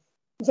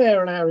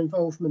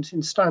involvement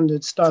in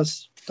standards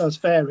does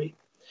vary.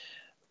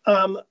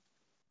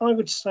 I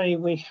would say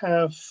we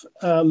have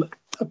a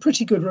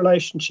pretty good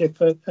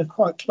relationship, a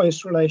quite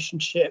close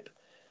relationship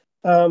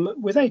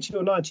with 80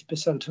 or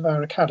 90% of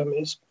our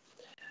academies,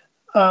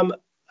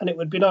 and it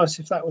would be nice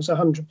if that was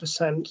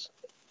 100%.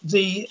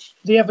 The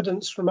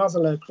evidence from other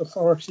local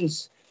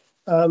authorities,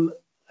 and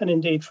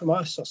indeed from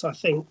ISOS, I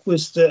think,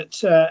 was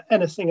that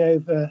anything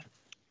over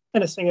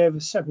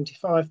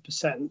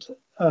 75%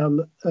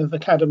 of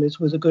academies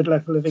with a good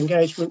level of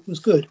engagement was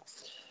good.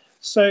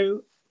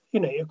 So, you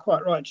know, you're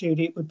quite right,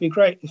 Judy, it would be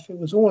great if it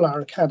was all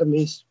our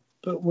academies,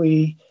 but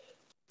we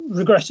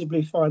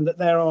regrettably find that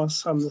there are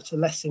some that are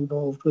less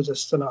involved with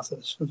us than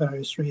others for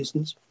various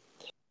reasons.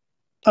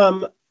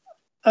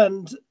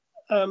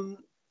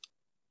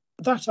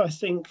 That, I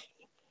think,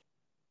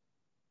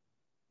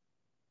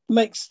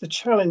 makes the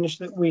challenge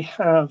that we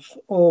have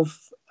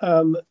of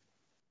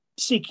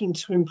seeking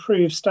to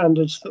improve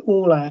standards for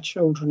all our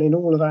children in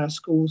all of our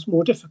schools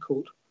more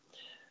difficult.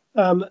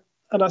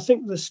 And I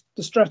think the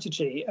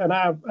strategy and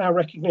our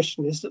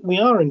recognition is that we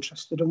are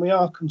interested and we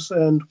are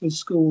concerned with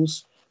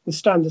schools with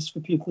standards for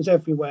pupils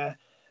everywhere,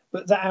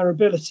 but that our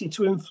ability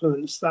to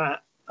influence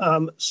that,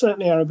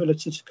 certainly our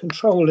ability to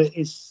control it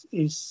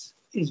is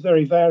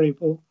very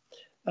variable,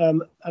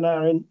 and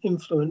our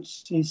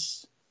influence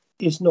is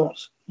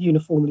not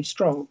uniformly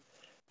strong.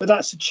 But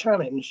that's a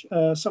challenge,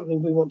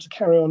 something we want to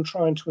carry on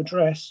trying to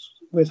address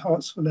with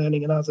Hearts for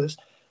Learning and others,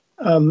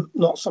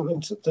 not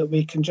something that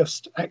we can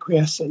just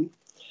acquiesce in.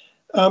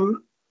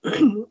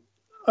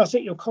 I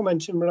think your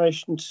comment in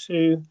relation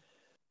to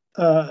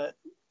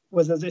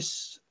whether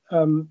this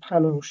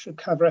panel should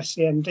cover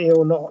SEND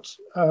or not,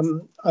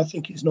 I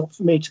think is not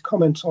for me to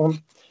comment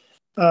on.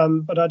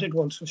 But I did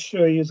want to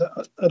assure you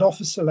that at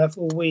officer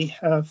level, we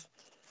have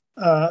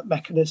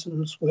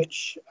mechanisms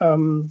which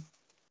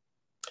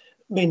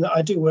mean that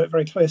I do work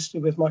very closely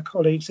with my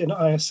colleagues in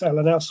ISL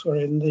and elsewhere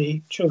in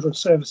the Children's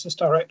Services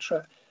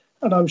Directorate.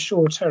 And I'm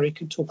sure Terry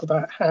could talk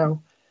about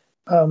how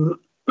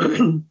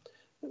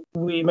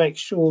we make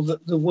sure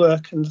that the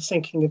work and the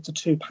thinking of the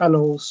two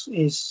panels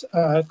is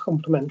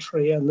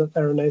complementary and that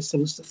there are no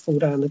things that fall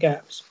down the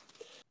gaps.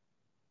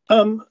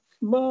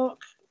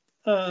 Mark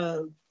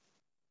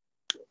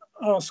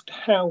asked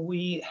how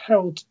we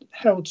held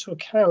to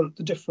account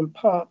the different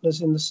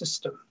partners in the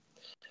system.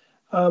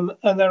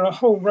 And there are a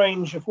whole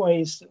range of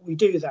ways that we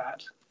do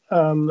that.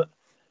 The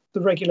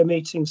regular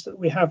meetings that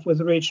we have with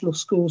the Regional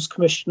Schools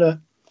Commissioner,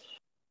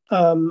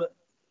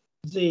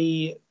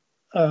 the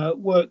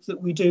work that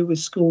we do with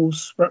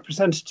schools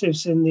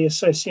representatives in the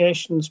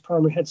associations,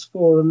 Primary Heads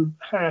Forum,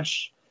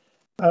 HASH,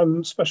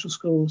 Special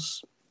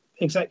Schools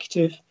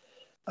Executive,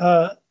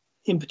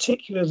 in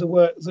particular the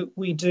work that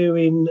we do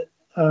in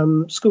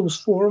Schools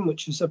Forum,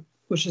 which is a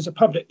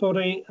public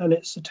body, and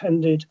it's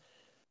attended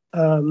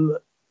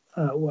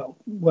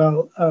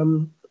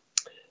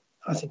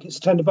I think it's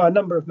attended by a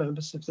number of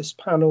members of this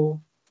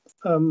panel,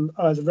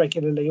 either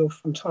regularly or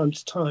from time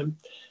to time.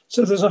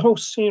 So there's a whole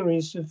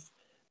series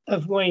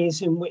of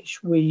ways in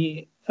which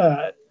we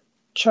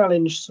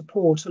challenge,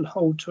 support and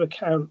hold to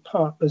account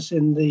partners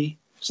in the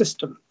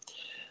system.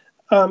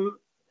 And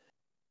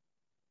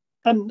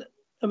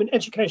I mean,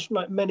 education,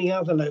 like many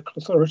other local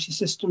authority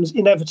systems,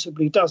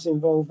 inevitably does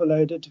involve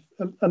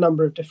a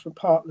number of different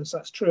partners.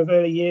 That's true of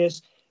early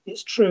years.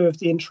 It's true of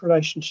the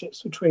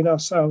interrelationships between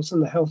ourselves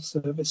and the health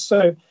service.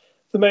 So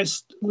the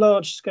most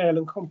large scale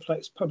and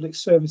complex public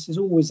services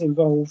always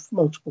involve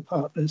multiple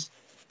partners,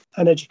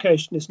 and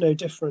education is no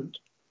different.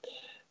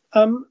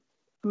 I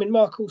mean,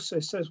 Mark also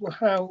says,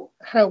 well,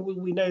 how will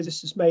we know this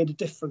has made a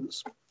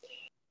difference?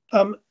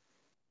 And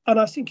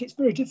I think it's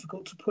very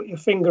difficult to put your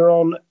finger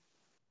on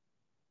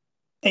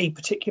a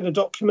particular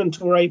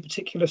document or a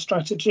particular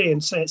strategy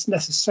and say it's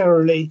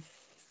necessarily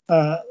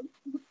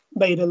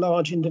made a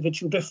large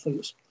individual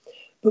difference.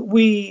 But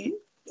we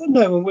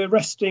No, and we're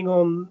resting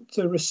on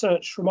the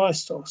research from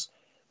ISOS,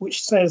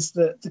 which says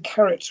that the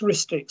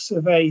characteristics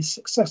of a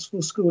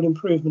successful school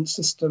improvement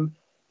system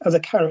are the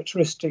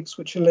characteristics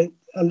which are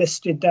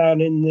listed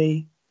down in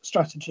the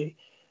strategy.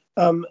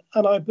 And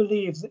I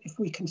believe that if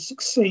we can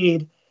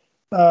succeed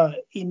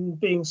in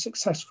being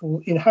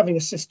successful in having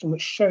a system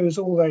which shows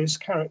all those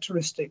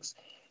characteristics,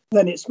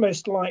 then it's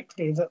most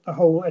likely that the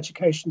whole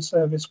education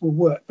service will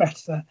work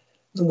better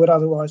than would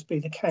otherwise be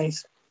the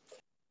case.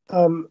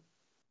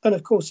 And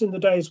of course, in the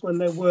days when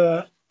there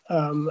were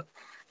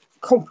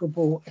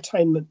comparable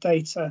attainment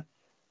data,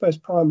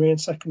 both primary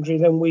and secondary,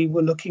 then we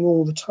were looking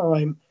all the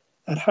time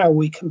at how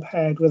we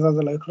compared with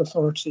other local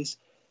authorities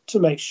to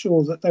make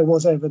sure that there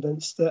was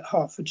evidence that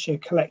Hertfordshire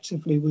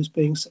collectively was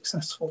being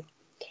successful.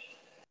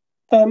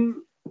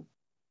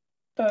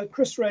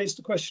 Chris raised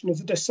the question of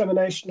the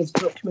dissemination of the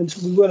document,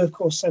 and we will of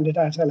course send it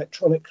out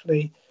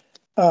electronically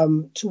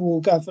to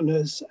all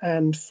governors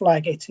and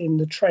flag it in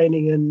the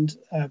training and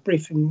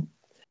briefing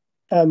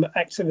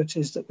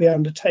activities that we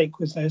undertake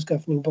with those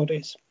governing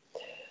bodies.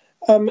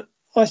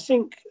 I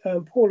think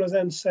Paula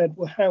then said,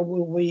 well, how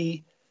will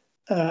we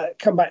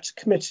come back to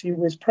committee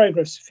with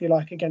progress, if you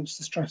like, against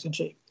the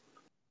strategy?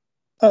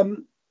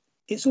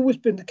 It's always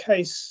been the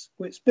case,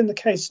 well, it's been the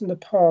case in the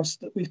past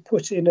that we've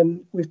put in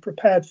and we've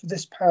prepared for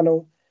this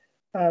panel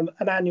an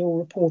annual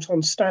report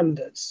on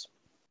standards,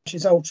 which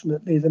is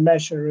ultimately the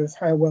measure of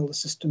how well the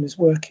system is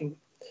working.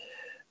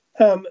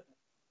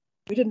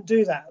 We didn't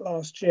do that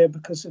last year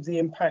because of the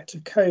impact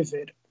of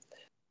COVID,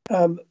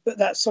 but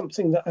that's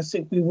something that I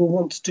think we will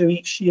want to do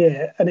each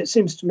year. And it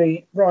seems to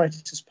me right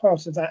as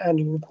part of that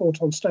annual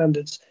report on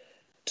standards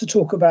to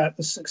talk about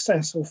the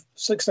success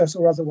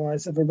or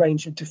otherwise of a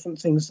range of different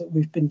things that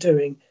we've been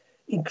doing,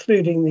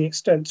 including the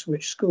extent to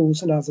which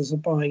schools and others are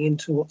buying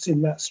into what's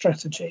in that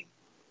strategy.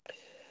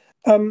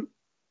 And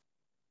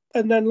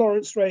then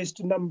Lawrence raised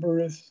a number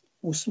of,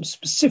 or some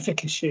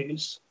specific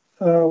issues,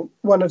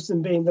 one of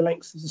them being the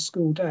length of the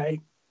school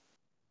day.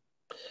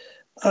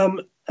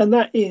 And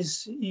that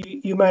is,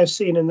 you may have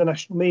seen in the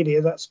national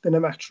media, that's been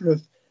a matter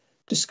of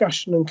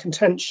discussion and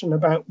contention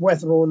about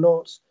whether or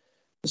not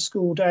the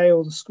school day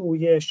or the school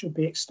year should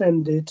be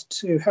extended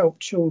to help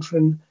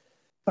children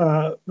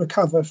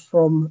recover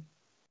from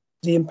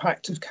the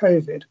impact of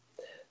COVID.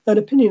 And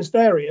opinions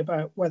vary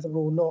about whether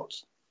or not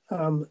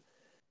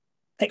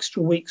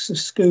extra weeks of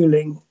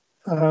schooling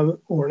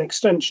or an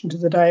extension to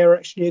the day are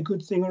actually a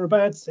good thing or a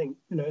bad thing.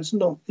 You know, it's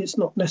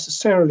not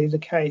necessarily the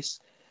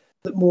case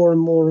that more and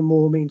more and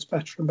more means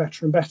better and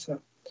better and better.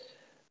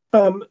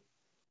 But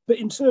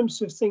in terms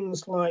of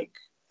things like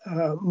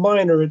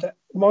minor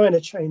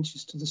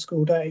changes to the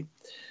school day,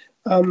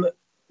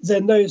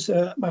 then those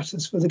are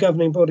matters for the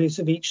governing bodies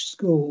of each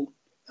school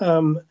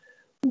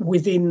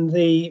within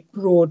the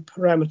broad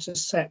parameters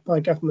set by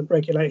government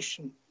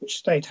regulation, which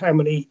state how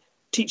many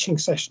teaching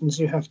sessions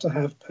you have to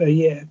have per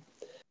year.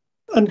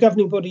 And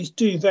governing bodies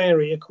do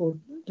vary.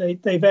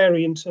 They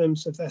vary in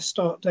terms of their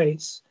start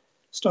dates,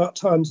 start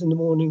times in the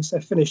mornings,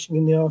 they're finishing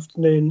in the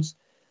afternoons,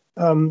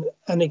 and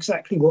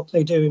exactly what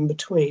they do in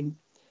between.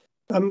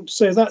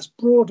 So that's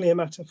broadly a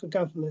matter for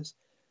governors.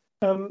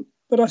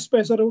 But I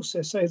suppose I'd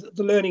also say that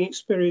the learning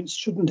experience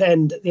shouldn't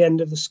end at the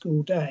end of the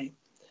school day.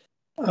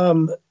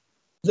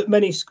 That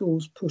many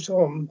schools put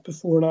on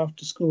before and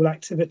after school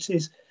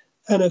activities,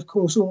 and of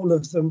course all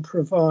of them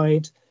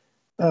provide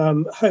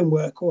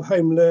homework or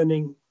home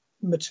learning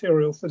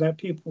material for their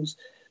pupils.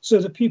 So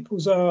the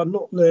pupils are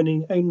not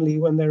learning only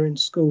when they're in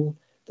school,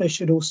 they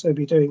should also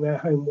be doing their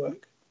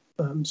homework.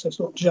 So it's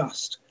not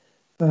just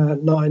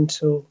 9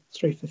 till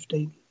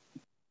 3:15.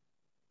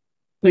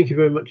 Thank you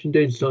very much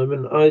indeed,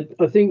 Simon.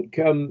 I think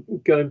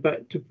going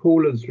back to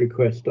Paula's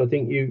request, I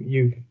think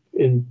you've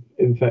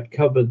in fact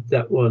covered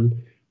that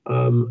one.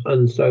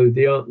 And so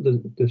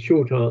the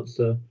short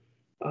answer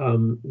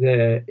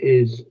there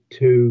is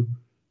to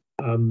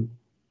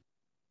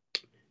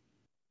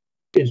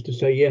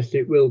say yes,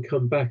 it will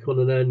come back on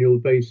an annual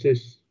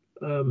basis,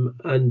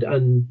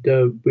 and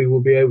we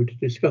will be able to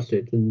discuss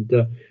it. And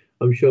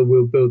I'm sure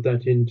we'll build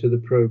that into the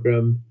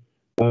programme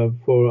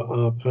for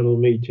our panel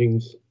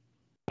meetings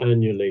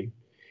annually.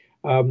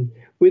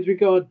 With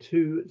regard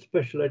to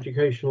special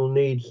educational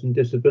needs and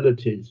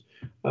disabilities,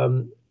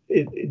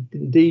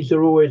 these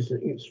are always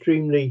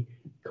extremely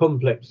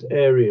complex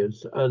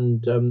areas,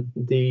 and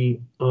the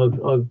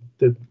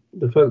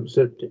folks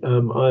at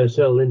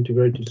ISL,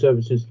 Integrated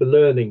Services for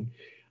Learning,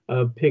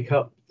 pick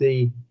up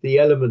the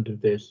element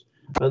of this,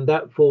 and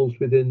that falls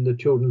within the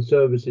Children's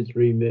Services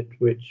remit,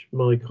 which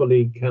my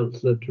colleague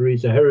Councillor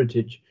Teresa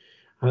Heritage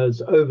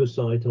has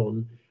oversight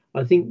on.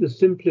 I think the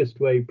simplest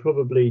way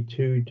probably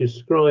to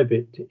describe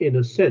it in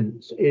a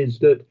sense is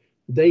that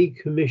they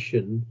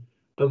commission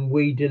and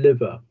we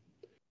deliver.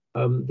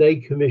 They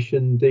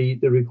commission the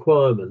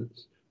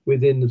requirements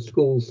within the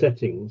school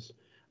settings,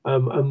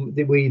 and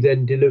we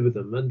then deliver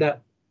them. And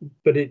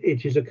but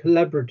it is a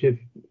collaborative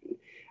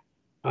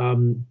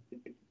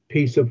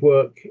piece of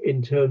work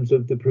in terms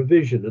of the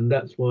provision, and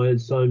that's why,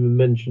 as Simon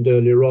mentioned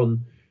earlier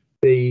on,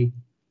 the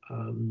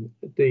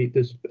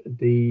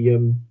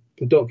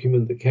the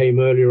document that came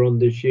earlier on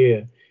this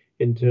year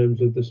in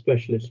terms of the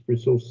specialist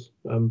resource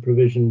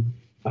provision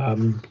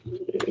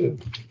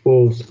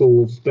for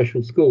schools,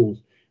 special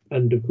schools.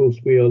 And of course,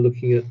 we are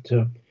looking at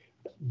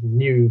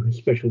new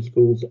special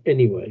schools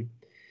anyway.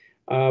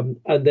 And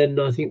then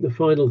I think the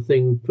final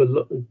thing,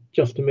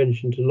 just to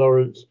mention to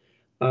Lawrence,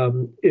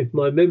 if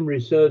my memory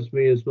serves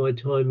me as my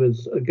time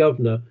as a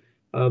governor,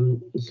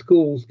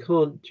 schools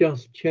can't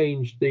just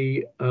change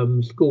the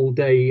school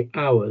day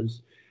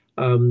hours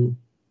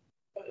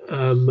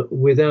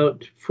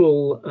without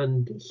full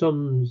and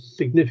some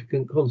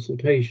significant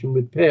consultation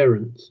with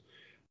parents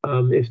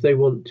if they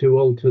want to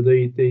alter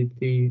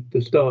the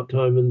start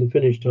time and the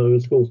finish time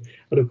of schools.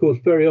 And of course,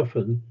 very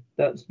often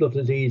that's not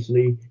as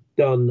easily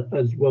done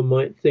as one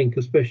might think,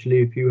 especially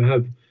if you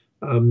have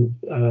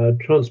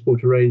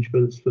transport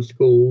arrangements for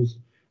schools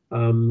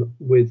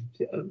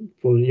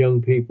for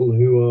young people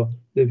who are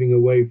living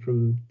away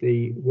from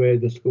where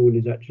the school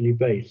is actually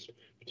based,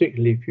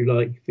 particularly if you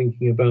like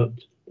thinking about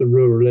the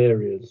rural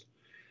areas.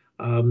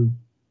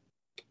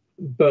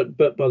 But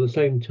by the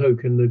same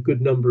token, a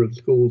good number of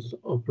schools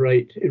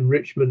operate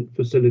enrichment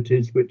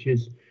facilities, which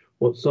is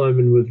what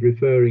Simon was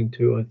referring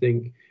to, I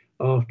think.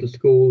 After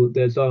school,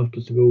 there's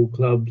after school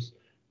clubs,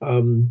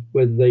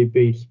 whether they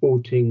be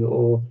sporting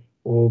or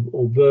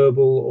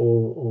verbal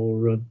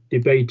or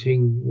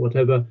debating,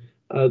 whatever,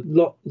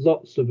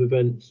 lots of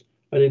events.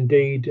 And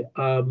indeed,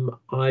 I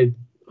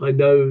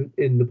know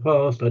in the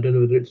past, I don't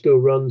know whether it still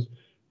runs,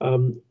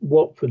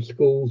 Watford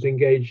schools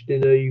engaged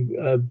in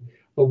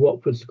a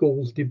Watford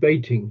schools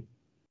debating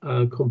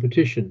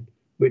competition,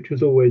 which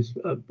was always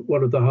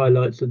one of the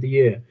highlights of the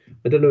year.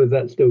 I don't know if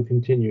that's still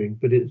continuing,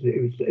 but it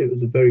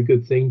was a very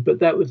good thing. But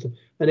that was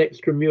an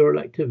extramural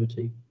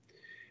activity.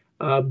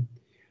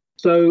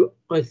 So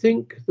I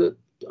think that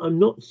I'm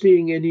not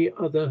seeing any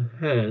other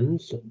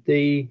hands.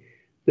 The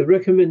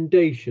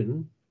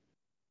recommendation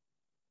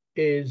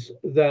is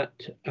that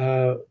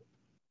the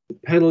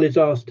panel is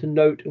asked to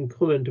note and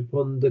comment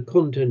upon the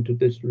content of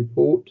this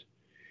report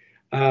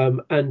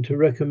and to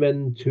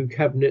recommend to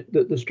Cabinet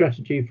that the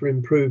strategy for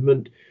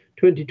improvement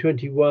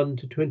 2021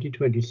 to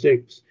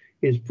 2026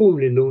 is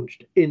formally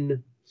launched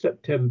in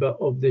September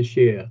of this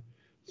year.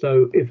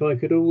 So if I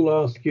could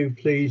all ask you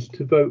please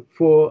to vote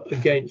for,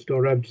 against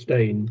or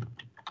abstain.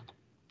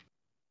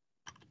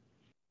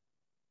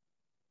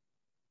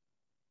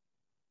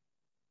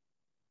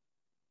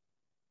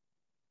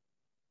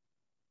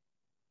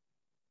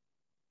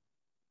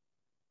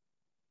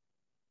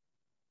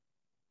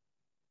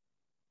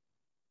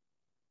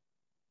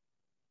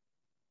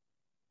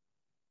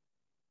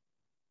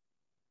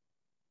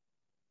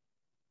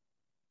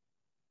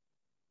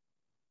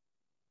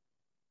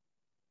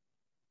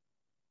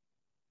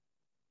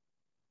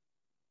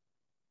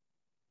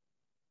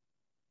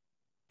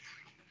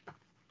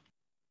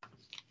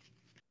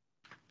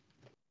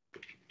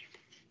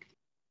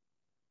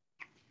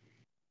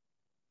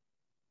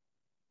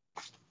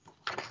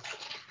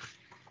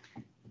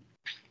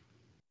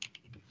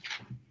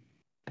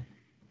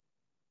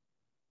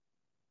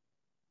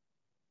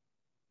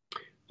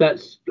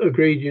 That's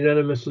agreed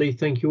unanimously.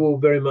 Thank you all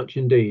very much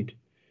indeed.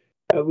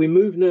 We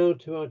move now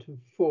to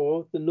item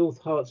 4, the North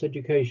Herts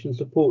Education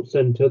Support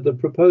Centre, the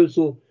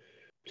proposal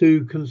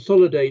to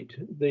consolidate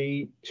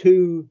the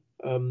 2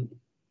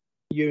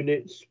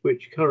 units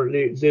which currently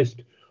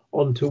exist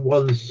onto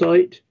one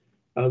site.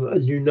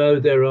 As you know,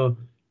 there are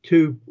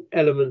 2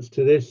 elements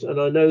to this, and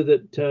I know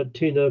that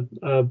Tina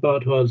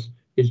Bartois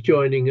is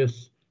joining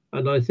us,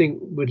 and I think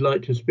would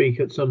like to speak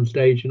at some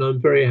stage, and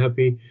I'm very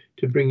happy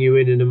to bring you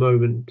in a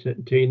moment,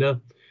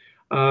 Tina.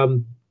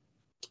 You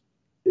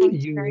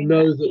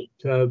know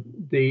that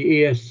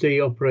the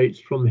ESC operates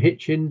from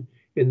Hitchin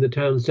in the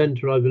town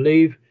centre, I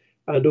believe,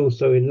 and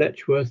also in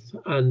Letchworth,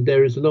 and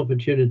there is an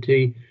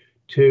opportunity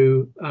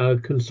to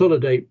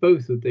consolidate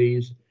both of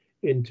these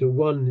into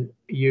one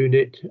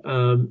unit,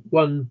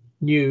 one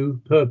new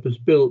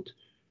purpose-built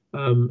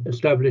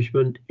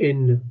establishment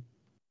in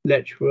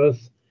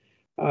Letchworth,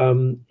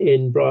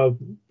 in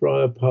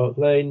Briar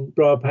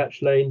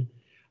Patch Lane.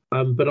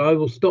 But I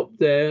will stop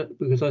there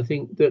because I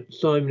think that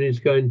Simon is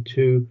going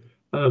to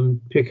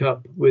pick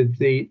up with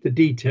the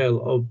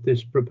detail of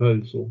this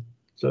proposal.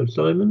 So,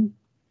 Simon?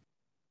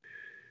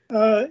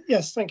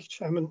 Yes, thank you,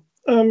 Chairman.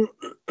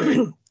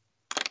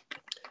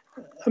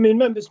 I mean,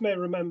 members may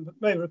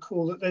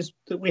recall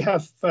that we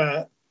have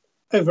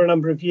over a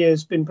number of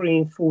years been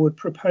bringing forward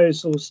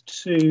proposals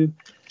to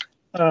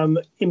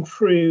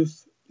improve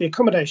the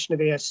accommodation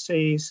of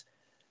ESCs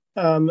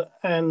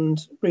and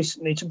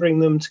recently to bring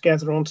them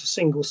together onto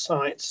single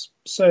sites.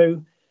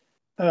 So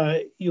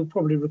you'll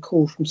probably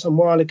recall from some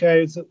while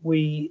ago that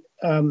we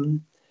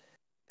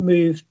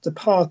moved the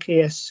Park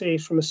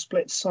ESC from a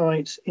split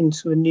site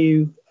into a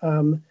new,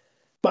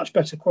 much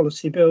better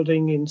quality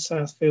building in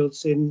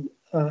Southfields in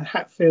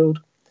Hatfield.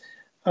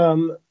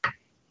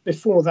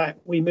 Before that,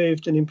 we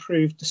moved and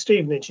improved the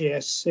Stevenage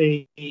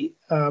ESC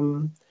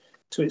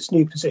to its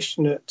new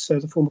position at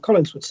the former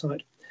Collingswood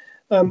site.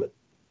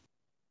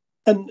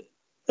 And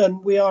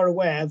we are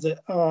aware that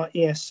our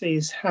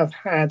ESCs have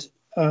had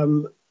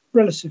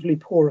relatively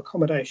poor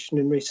accommodation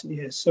in recent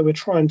years. So we're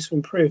trying to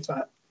improve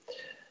that.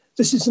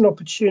 This is an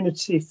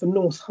opportunity for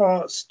North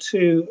Herts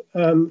to,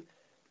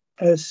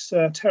 as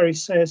Terry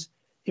says,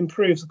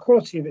 improve the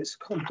quality of its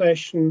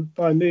accommodation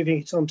by moving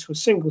it onto a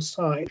single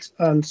site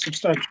and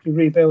substantially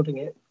rebuilding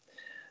it.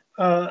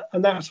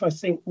 And that, I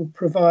think, will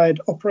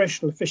provide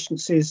operational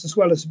efficiencies as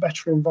well as a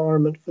better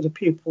environment for the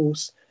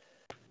pupils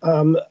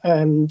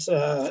and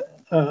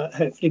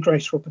hopefully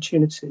greater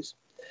opportunities.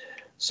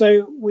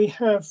 So we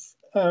have,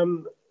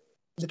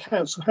 the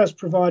council has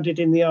provided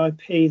in the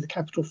IP the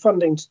capital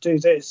funding to do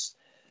this.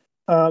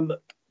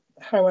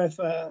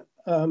 However,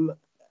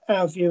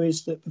 our view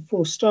is that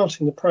before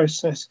starting the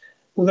process,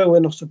 although we're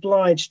not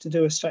obliged to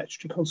do a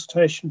statutory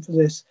consultation for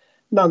this,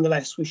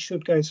 nonetheless, we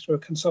should go through a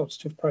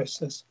consultative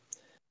process.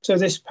 So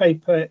this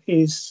paper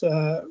is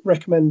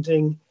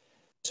recommending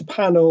to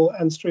panel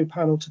and through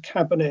panel to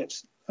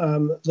Cabinet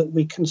that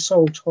we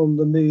consult on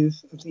the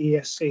move of the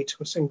ESC to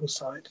a single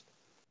site.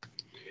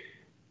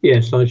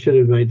 Yes, I should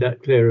have made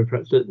that clearer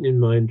perhaps in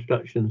my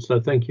introduction. So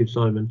thank you,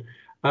 Simon.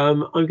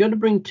 I'm going to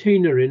bring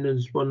Tina in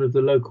as one of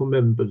the local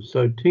members.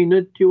 So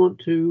Tina, do you want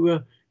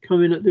to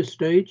come in at this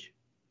stage?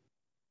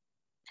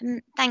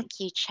 Thank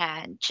you,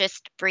 Chair.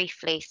 Just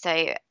briefly,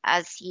 so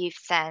as you've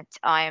said,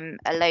 I'm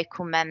a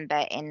local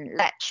member in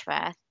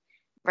Letchworth,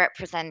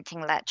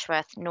 representing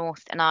Letchworth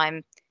North, and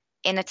I'm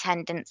in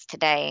attendance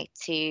today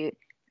to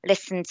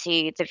listen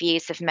to the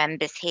views of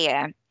members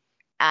here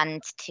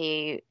and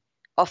to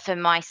offer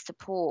my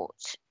support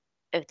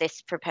of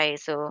this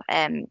proposal.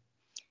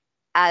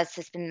 As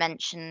has been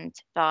mentioned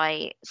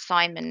by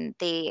Simon,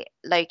 the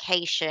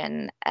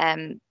location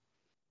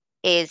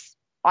is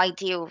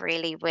ideal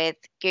really, with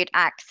good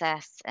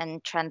access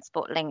and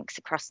transport links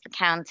across the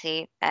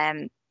county,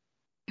 and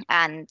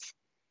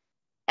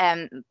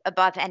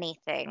above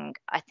anything,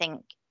 I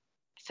think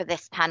for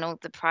this panel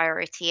the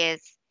priority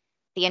is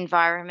the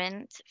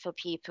environment for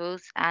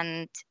pupils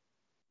and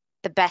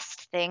the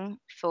best thing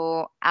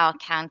for our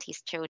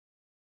county's children.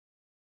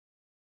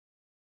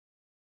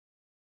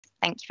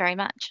 Thank you very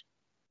much.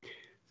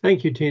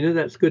 Thank you, Tina.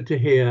 That's good to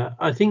hear.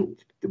 I think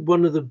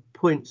one of the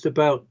points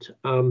about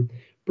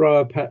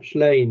Briar Patch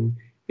Lane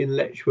in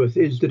Letchworth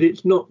is that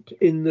it's not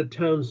in the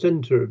town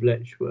centre of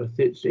Letchworth.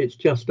 It's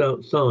just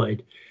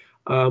outside,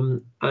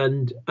 and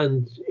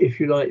if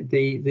you like,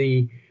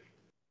 the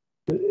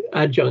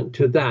adjunct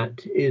to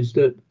that is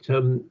that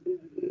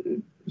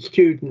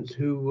students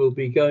who will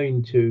be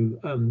going to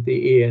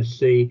the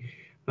ESC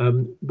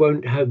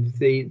won't have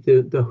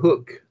the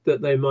hook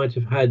that they might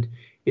have had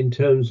in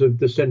terms of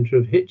the centre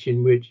of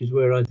Hitchin, which is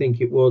where I think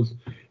it was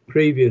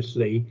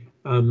previously,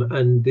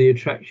 and the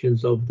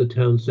attractions of the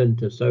town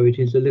centre. So it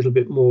is a little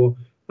bit more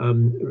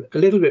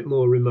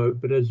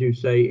remote, but as you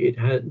say,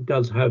 it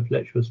does have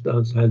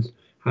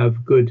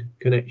have good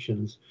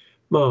connections.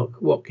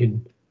 Mark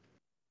Watkin.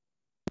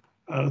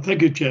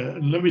 Thank you, Chair.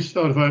 And let me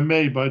start, if I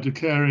may, by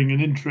declaring an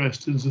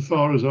interest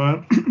insofar as I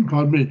am,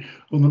 pardon me,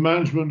 on the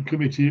Management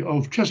Committee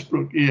of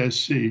Chesbrook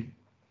ESC.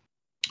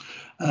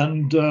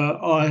 And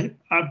I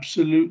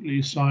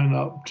absolutely sign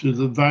up to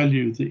the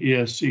value the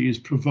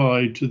ESCs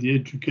provide to the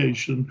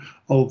education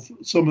of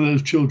some of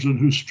those children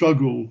who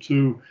struggle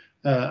to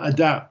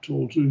adapt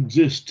or to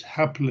exist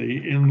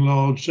happily in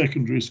large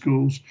secondary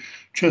schools.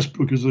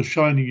 Chesbrook is a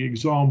shining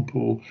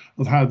example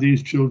of how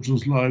these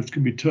children's lives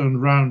can be turned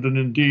around, and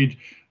indeed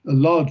a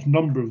large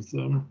number of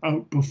them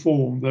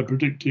outperform their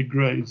predicted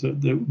grades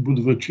that they would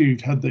have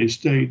achieved had they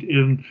stayed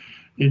in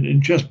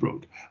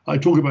Chesbrook. I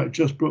talk about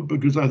Chesbrook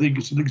because I think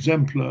it's an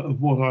exemplar of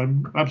what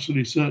I'm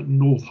absolutely certain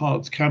North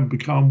Herts can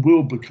become,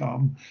 will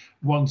become,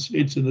 once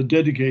it's in a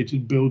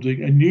dedicated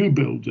building, a new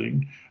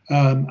building,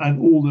 and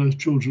all those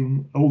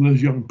children, all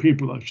those young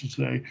people, I should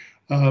say,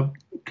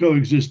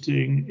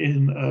 coexisting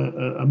in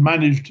a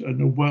managed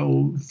and a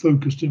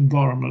well-focused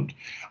environment.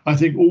 I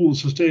think all the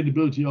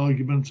sustainability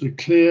arguments are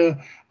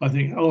clear. I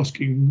think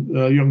asking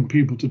young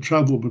people to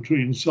travel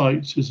between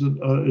sites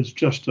is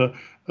just a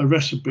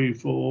recipe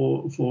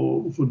for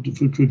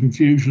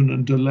confusion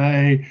and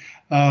delay.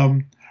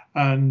 To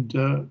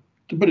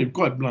put it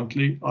quite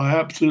bluntly, I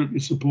absolutely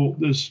support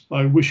this.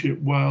 I wish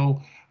it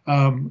well.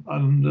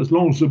 And as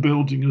long as the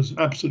building is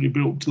absolutely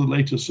built to the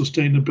latest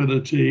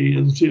sustainability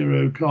and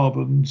zero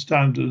carbon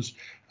standards,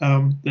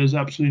 there's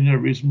absolutely no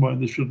reason why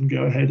this shouldn't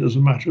go ahead as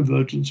a matter of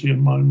urgency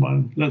in my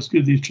mind. Let's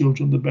give these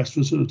children the best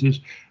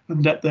facilities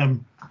and let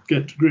them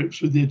get to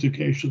grips with the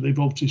education they've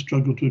obviously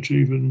struggled to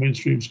achieve in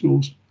mainstream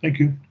schools. Thank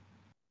you.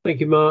 Thank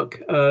you,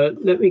 Mark.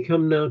 Let me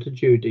come now to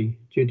Judy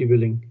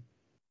Billing.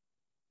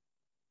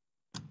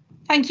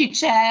 Thank you,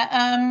 Chair.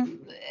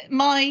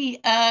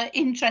 My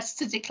interest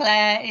to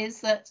declare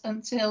is that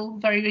until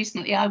very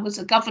recently, I was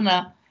a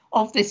governor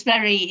of this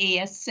very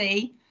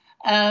ESC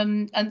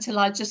until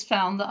I just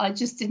found that I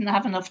just didn't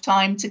have enough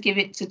time to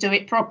do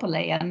it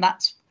properly. And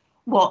that's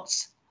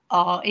what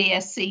our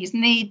ESCs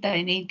need.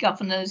 They need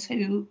governors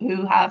who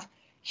have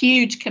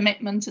huge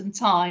commitment and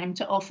time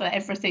to offer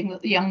everything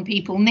that the young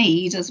people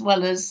need, as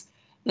well as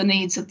the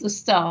needs of the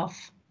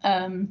staff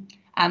and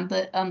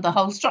the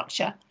whole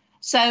structure.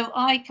 So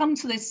I come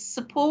to this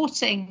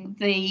supporting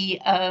the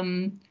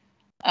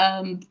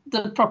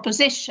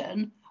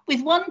proposition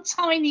with one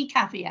tiny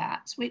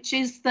caveat, which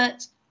is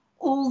that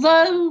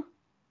although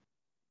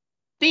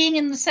being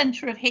in the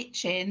centre of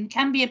Hitchin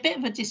can be a bit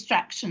of a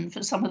distraction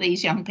for some of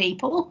these young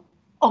people,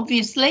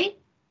 obviously,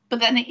 but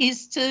then it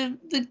is to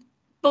the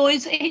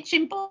boys at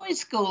Hitchin Boys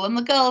School and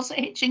the girls at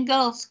Hitchin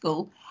Girls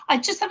School. I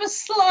just have a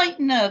slight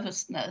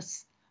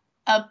nervousness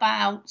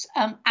about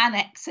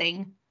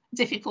annexing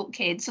difficult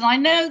kids. And I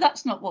know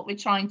that's not what we're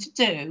trying to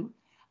do,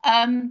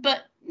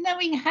 but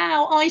knowing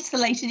how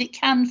isolated it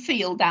can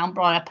feel down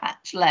Briar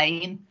Patch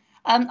Lane,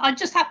 I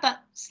just have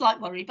that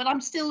slight worry, but I'm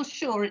still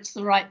sure it's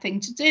the right thing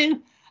to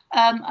do.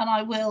 And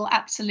I will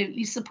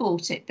absolutely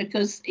support it,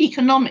 because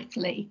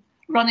economically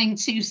running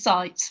two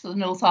sites for the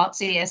North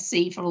Herts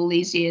ESC for all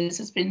these years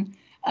has been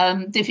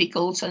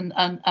difficult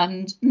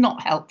and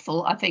not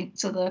helpful, I think,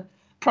 to the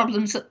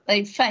problems that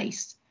they've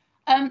faced.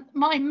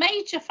 My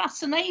major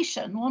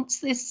fascination, once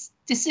this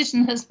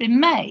decision has been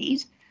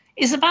made,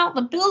 is about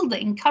the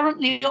building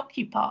currently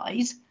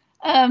occupied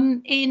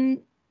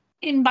in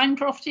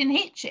Bancroft in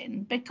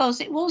Hitchin,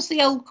 because it was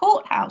the old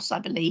courthouse, I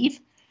believe.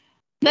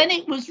 Then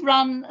it was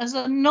run as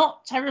a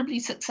not terribly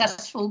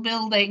successful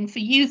building for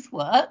youth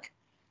work,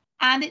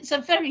 and it's a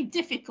very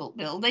difficult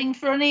building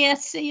for an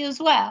ESC as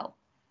well.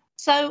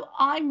 So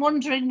I'm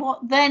wondering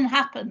what then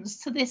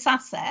happens to this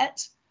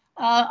asset.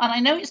 And I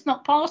know it's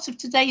not part of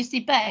today's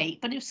debate,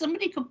 but if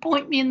somebody could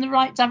point me in the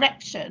right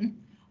direction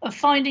of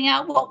finding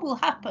out what will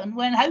happen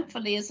when,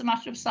 hopefully, as a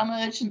matter of some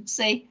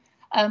urgency,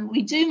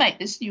 we do make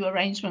this new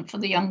arrangement for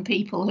the young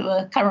people who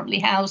are currently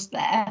housed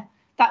there,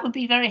 that would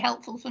be very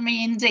helpful for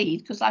me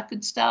indeed, because I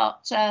could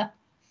start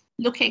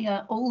looking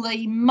at all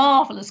the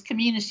marvellous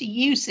community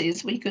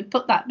uses we could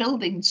put that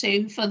building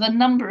to for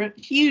the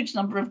huge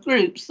number of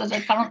groups that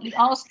are currently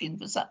asking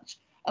for such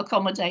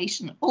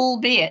accommodation,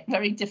 albeit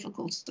very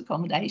difficult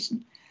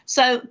accommodation.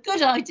 So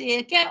good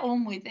idea, get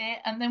on with it,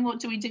 and then what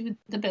do we do with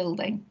the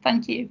building?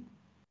 Thank you.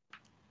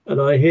 And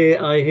I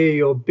hear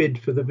your bid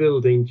for the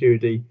building,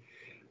 Judy.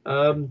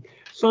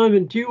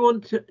 Simon,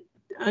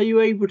 are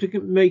you able to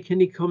make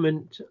any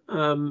comment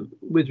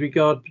with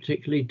regard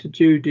particularly to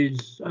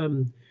Judy's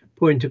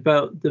point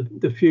about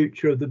the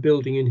future of the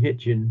building in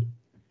Hitchin?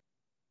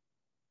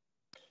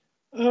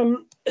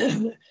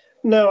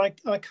 No,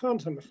 I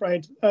can't, I'm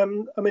afraid. I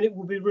mean, it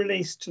will be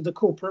released to the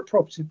corporate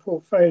property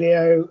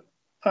portfolio.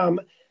 And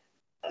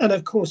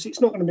of course,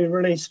 it's not going to be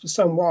released for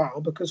some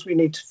while, because we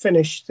need to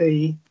finish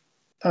the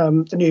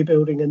new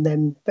building and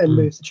then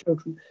move the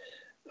children.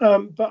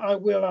 But I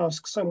will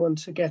ask someone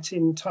to get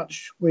in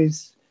touch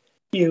with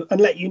you and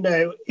let you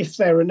know if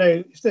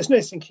there's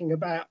no thinking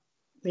about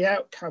the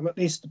outcome, at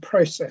least the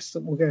process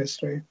that we'll go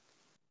through.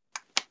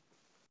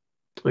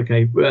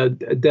 Okay,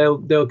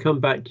 they'll come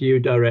back to you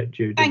direct,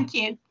 Judy. Thank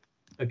you.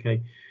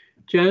 Okay,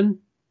 Jan.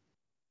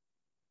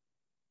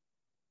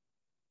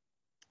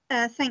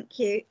 Thank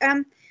you.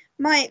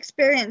 My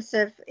experience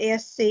of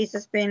ESCs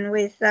has been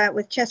with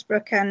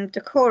Chesbrook and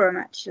Decorum,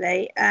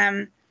 actually.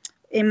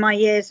 In my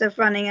years of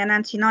running an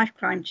anti-knife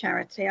crime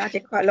charity, I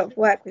did quite a lot of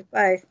work with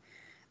both.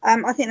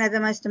 I think they're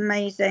the most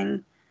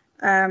amazing.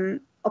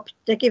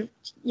 They give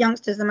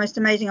youngsters the most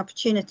amazing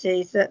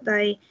opportunities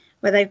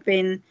where they've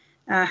been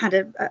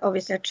had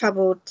obviously a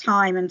troubled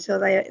time until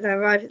they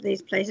arrive at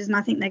these places, and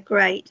I think they're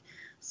great.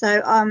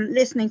 So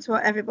listening to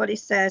what everybody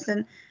says,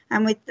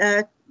 and with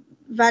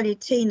value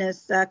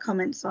Tina's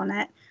comments on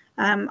it,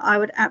 I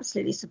would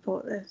absolutely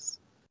support this.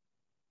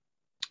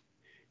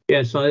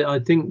 Yes, I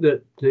think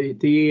that the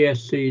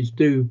ESCs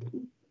do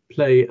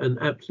play an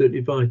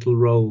absolutely vital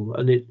role,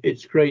 and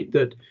it's great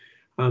that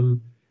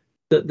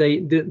that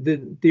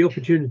the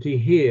opportunity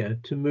here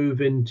to move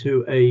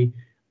into a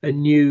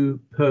new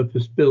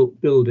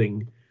purpose-built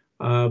building.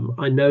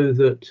 I know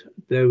that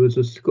there was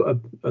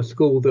a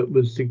school that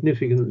was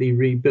significantly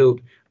rebuilt,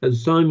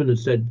 as Simon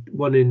has said,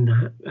 one in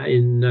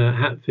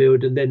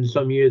Hatfield, and then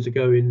some years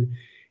ago in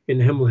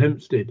Hemel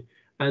Hempstead,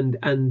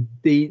 and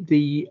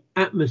the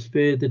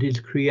atmosphere that is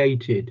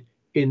created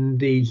in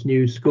these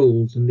new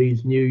schools and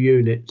these new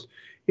units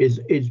is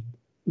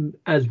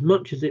as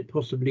much as it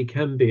possibly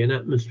can be an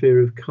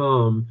atmosphere of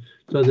calm,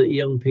 so that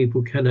young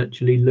people can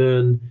actually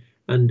learn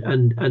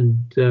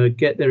and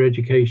get their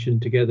education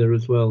together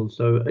as well.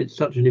 So it's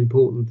such an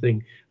important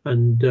thing,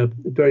 and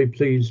very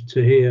pleased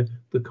to hear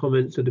the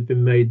comments that have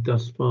been made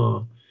thus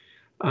far.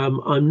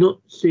 I'm not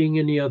seeing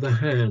any other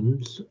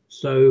hands,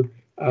 so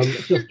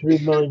just to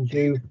remind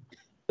you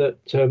that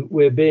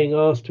we're being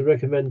asked to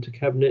recommend to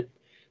Cabinet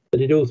that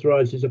it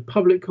authorises a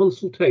public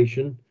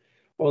consultation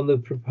on the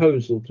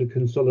proposal to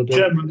consolidate.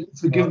 Chairman,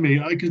 forgive me,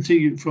 I can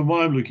see from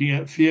what I'm looking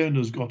at,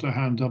 Fiona's got her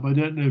hand up. I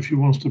don't know if she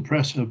wants to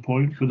press her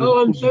point. But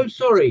oh, I'm so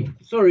sorry.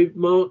 Sorry,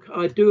 Mark.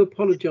 I do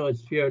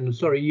apologise, Fiona.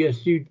 Sorry.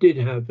 Yes, you did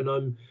have,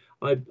 and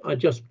I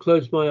just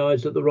closed my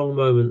eyes at the wrong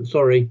moment.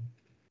 Sorry.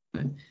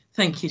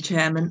 Thank you,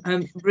 Chairman.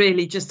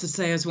 Really, just to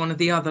say, as one of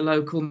the other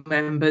local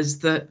members,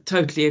 that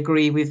totally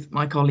agree with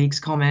my colleagues'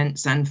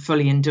 comments and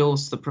fully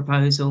endorse the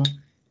proposal.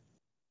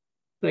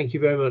 Thank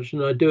you very much,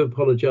 and I do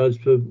apologise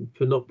for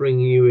not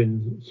bringing you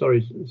in.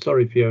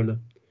 Sorry, Fiona.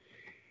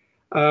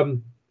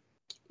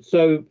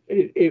 So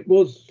it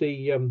was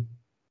the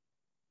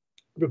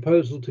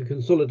proposal to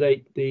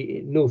consolidate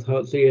the North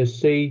Herts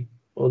ESC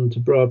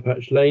onto Briar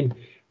Patch Lane.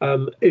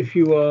 If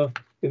you are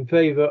in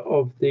favour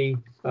of the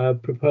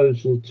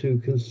proposal to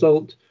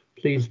consult,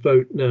 please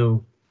vote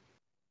now.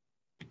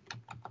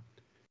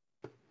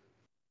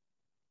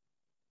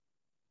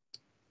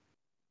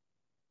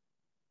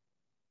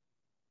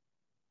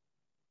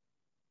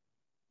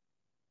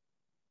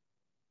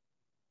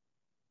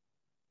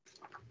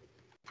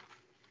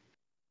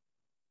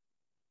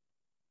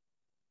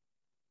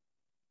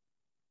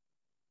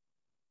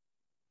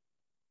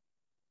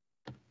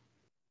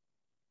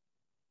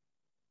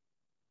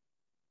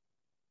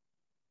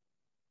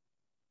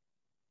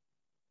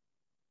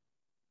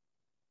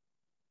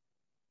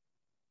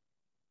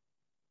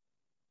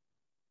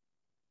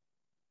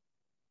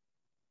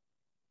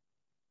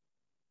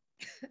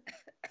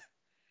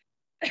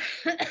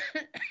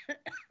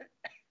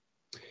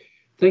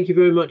 Thank you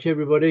very much,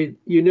 everybody.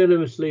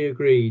 Unanimously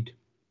agreed.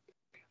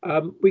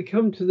 We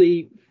come to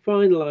the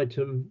final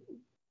item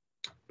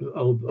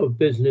of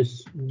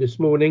business this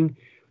morning,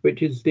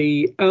 which is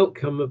the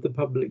outcome of the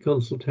public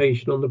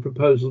consultation on the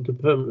proposal to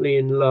permanently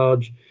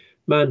enlarge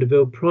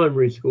Mandeville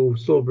Primary School,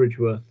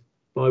 Sawbridgeworth,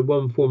 by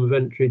one form of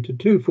entry to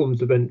two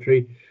forms of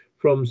entry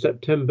from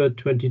September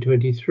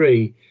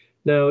 2023.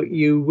 Now,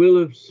 you will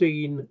have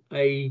seen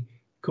a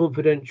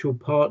confidential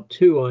part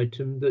 2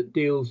 item that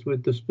deals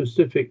with the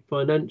specific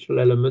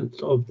financial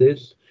elements of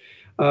this.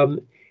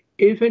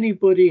 If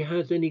anybody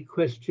has any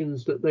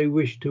questions that they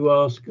wish to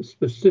ask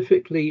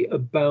specifically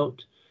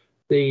about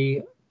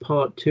the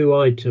part 2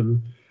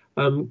 item,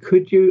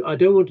 could you, I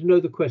don't want to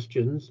know the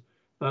questions,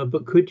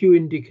 but could you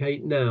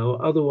indicate now?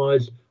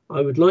 Otherwise,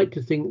 I would like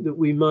to think that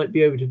we might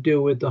be able to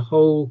deal with the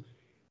whole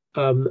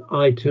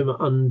item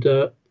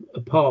under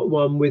part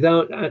 1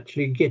 without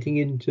actually getting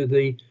into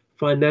the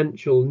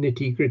financial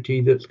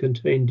nitty-gritty that's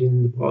contained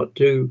in the part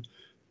 2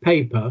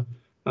 paper,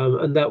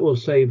 and that will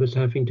save us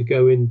having to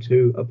go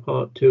into a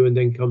part 2 and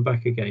then come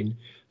back again.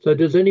 So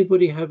does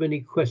anybody have any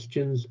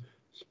questions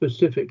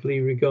specifically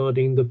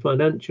regarding the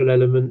financial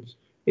elements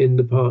in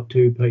the part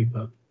 2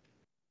 paper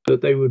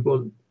that they would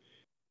want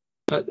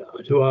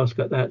to ask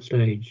at that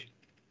stage?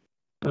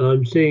 And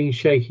I'm seeing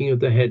shaking of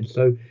the head,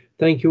 so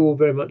thank you all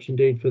very much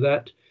indeed for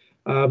that.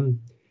 I'm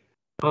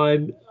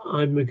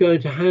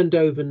going to hand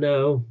over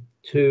now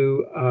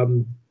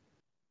to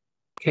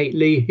Kate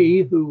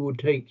Leahy, who will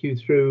take you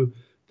through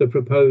the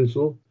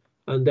proposal,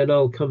 and then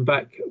I'll come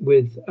back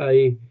with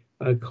a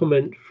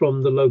comment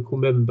from the local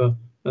member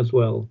as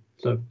well.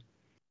 So,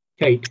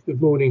 Kate, good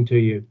morning to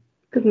you.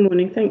 Good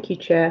morning, thank you,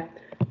 Chair.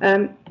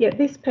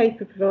 This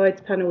paper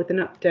provides panel with an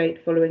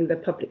update following the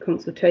public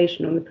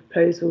consultation on the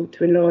proposal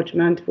to enlarge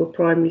Mandeville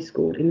Primary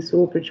School in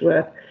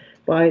Sawbridgeworth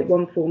by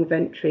one form of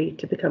entry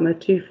to become a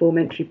two-form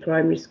entry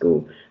primary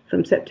school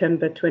from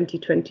September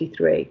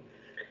 2023.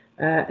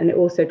 And it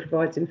also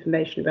provides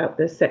information about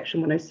the Section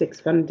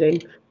 106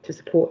 funding to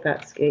support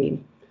that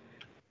scheme.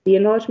 The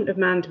enlargement of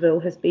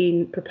Mandeville has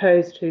been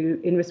proposed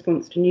in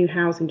response to new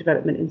housing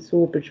development in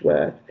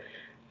Sawbridgeworth,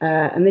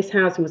 and this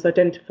housing was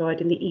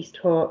identified in the East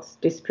Herts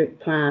district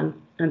plan,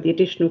 and the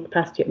additional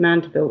capacity at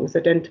Mandeville was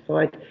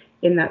identified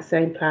in that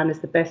same plan as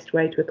the best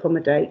way to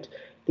accommodate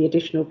the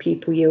additional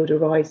pupil yield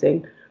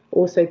arising,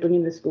 also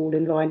bringing the school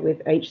in line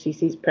with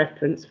HCC's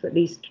preference for at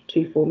least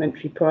two-form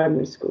entry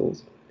primary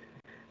schools.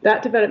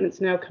 That development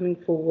is now coming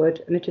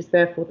forward, and it is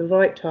therefore the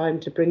right time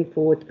to bring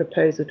forward the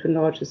proposal to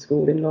enlarge the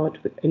school in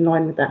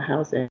line with that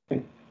housing.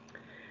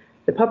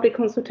 The public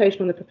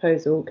consultation on the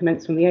proposal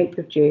commenced on the 8th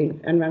of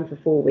June and ran for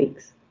 4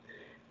 weeks.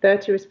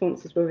 30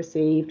 responses were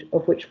received,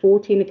 of which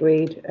 14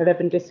 agreed,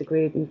 11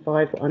 disagreed, and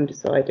 5 were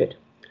undecided.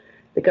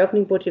 The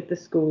governing body of the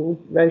school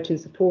wrote in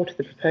support of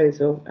the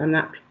proposal, and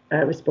that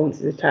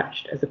response is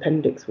attached as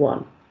Appendix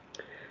 1.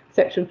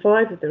 Section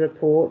 5 of the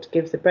report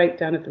gives a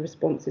breakdown of the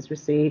responses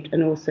received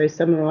and also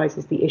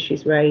summarises the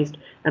issues raised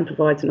and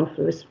provides an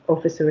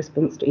officer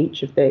response to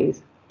each of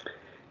these.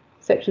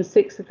 Section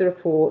 6 of the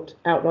report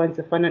outlines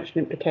the financial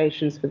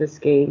implications for the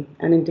scheme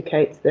and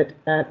indicates that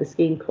the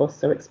scheme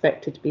costs are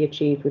expected to be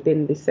achieved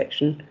within the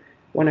Section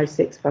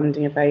 106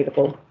 funding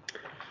available.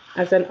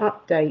 As an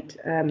update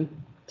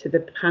to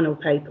the panel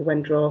paper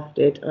when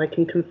drafted, I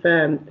can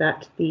confirm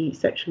that the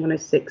Section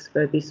 106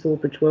 for the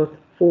Sawbridgeworth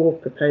 4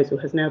 proposal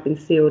has now been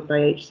sealed by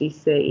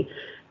HCC,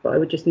 but I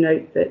would just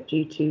note that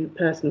due to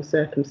personal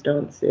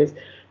circumstances,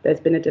 there's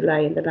been a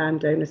delay in the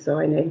landowner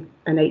signing,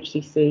 and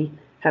HCC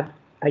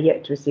are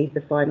yet to receive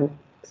the final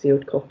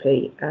sealed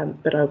copy,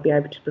 but I'll be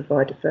able to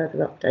provide a further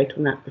update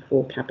on that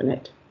before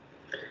Cabinet.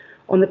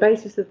 On the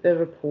basis of the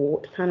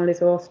report, panel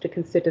is asked to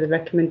consider the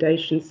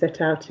recommendations set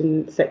out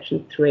in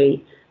Section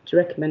 3 to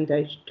recommend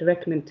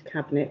to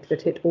Cabinet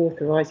that it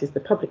authorises the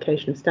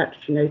publication of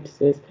statutory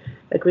notices,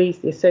 agrees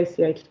the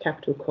associated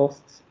capital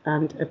costs,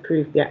 and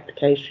approve the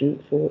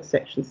application for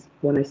Section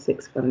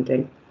 106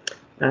 funding.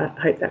 I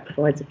hope that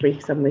provides a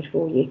brief summary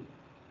for you.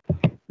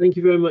 Thank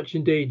you very much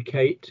indeed,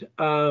 Kate.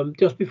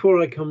 Just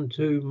before I come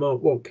to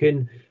Mark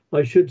Watkin,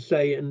 I should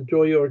say and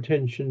draw your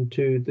attention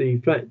to the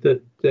fact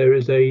that there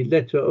is a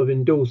letter of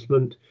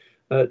endorsement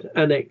at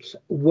Annex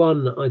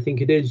 1, I think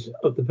it is,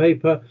 of the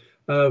paper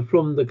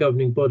from the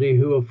governing body,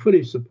 who are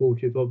fully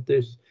supportive of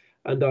this.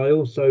 And I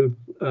also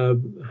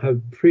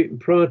have,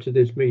 prior to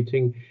this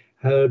meeting,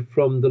 heard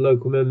from the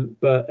local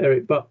member,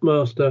 Eric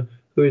Buckmaster,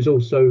 who is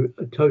also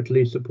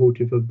totally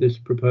supportive of this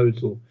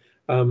proposal.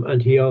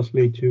 And he asked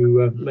me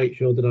to make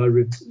sure that I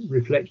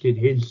reflected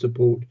his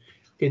support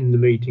in the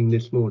meeting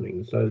this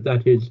morning. So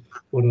that is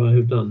what I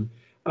have done.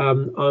 I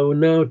will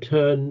now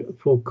turn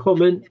for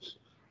comments,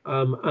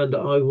 and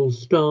I will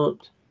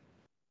start.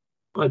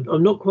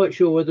 I'm not quite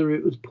sure whether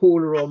it was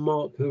Paula or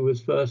Mark who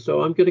was first,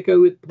 so I'm going to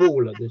go with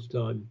Paula this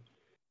time.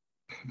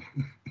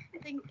 I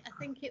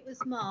think it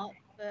was Mark.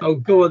 But, oh,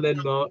 go on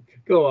then, Mark.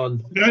 Go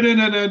on. No.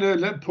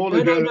 Let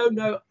Paula go.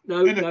 No.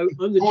 I'm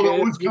the Paula chair.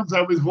 always comes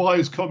out with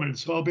wise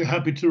comments, so I'll be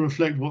happy to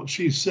reflect what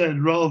she said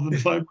rather than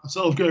find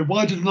myself going,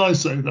 why didn't I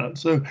say that?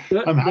 So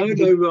I'm happy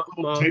to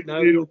take the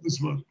lead on this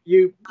one.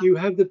 You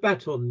have the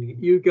baton.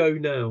 You go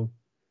now,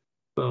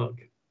 Mark.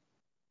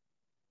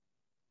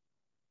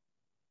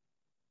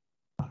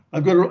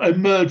 I've got to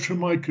emerge from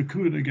my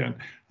cocoon again.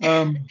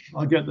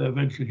 I'll get there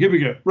eventually. Here we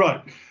go.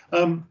 Right.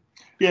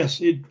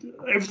 Yes,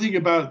 everything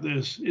about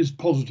this is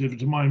positive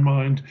to my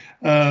mind.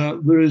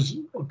 There is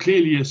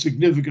clearly a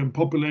significant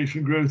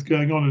population growth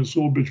going on in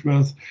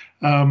Sawbridgeworth,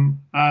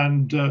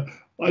 and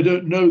I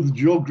don't know the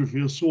geography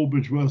of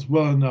Sawbridgeworth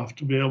well enough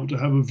to be able to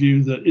have a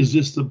view that is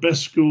this the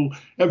best school.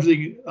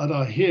 Everything that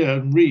I hear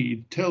and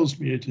read tells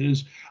me it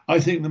is. I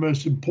think the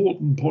most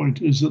important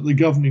point is that the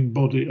governing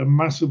body are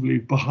massively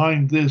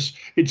behind this.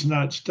 It's an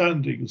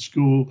outstanding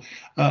school.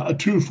 A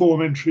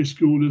two-form entry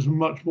school is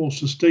much more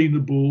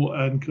sustainable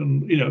and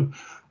can,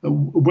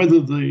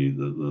 weather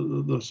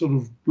the sort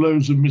of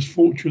blows of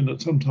misfortune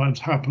that sometimes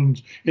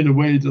happens in a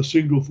way the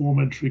single form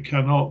entry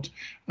cannot.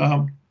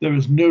 There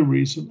is no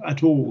reason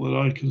at all that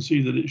I can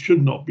see that it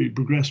should not be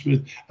progressed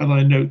with, and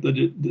I note that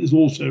it is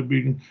also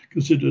being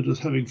considered as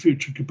having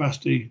future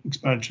capacity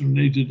expansion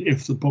needed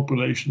if the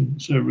population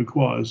so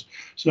requires.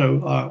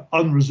 So I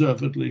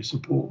unreservedly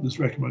support this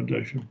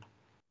recommendation.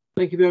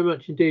 Thank you very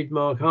much indeed,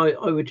 Mark. I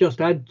would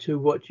just add to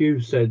what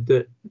you've said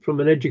that from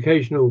an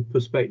educational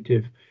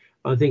perspective,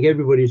 I think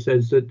everybody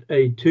says that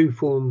a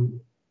two-form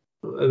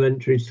of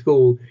entry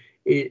school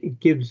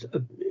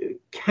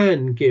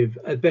can give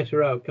a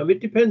better outcome.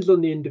 It depends on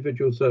the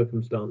individual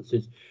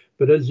circumstances,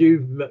 but as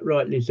you've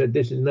rightly said,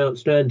 this is an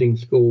outstanding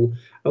school,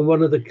 and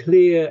one of the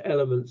clear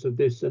elements of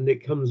this, and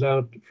it comes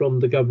out from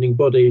the governing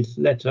body's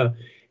letter,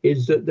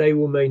 is that they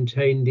will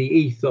maintain the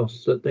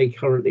ethos that they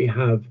currently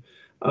have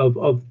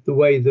of the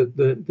way that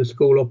the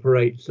school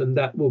operates, and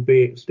that will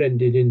be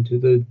extended into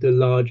the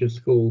larger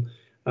school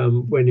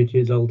when it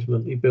is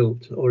ultimately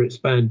built or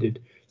expanded.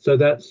 So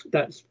that's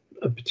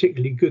a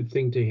particularly good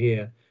thing to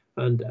hear.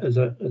 And as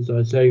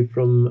I say,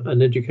 from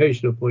an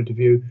educational point of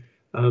view,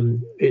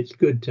 it's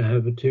good to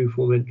have a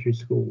two-form entry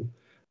school.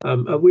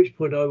 At which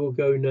point I will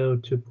go now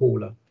to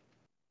Paula.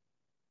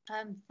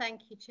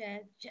 Thank you,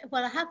 Chair.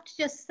 Well, I have to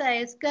just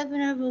say, as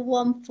governor of a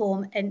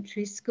one-form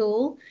entry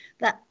school,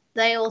 that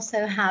they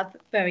also have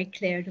very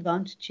clear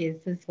advantages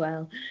as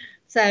well.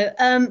 So,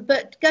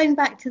 but going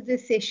back to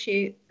this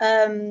issue,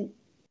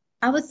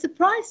 I was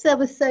surprised there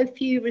were so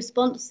few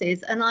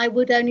responses, and I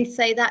would only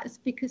say that's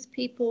because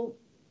people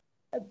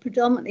are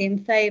predominantly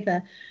in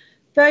favour.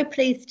 Very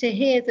pleased to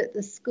hear that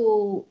the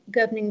school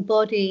governing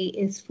body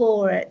is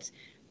for it,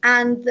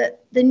 and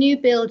that the new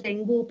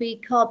building will be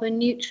carbon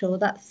neutral.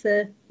 That's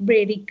a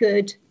really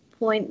good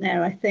point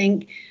there, I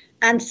think.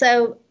 And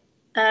so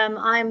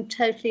I'm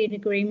totally in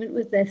agreement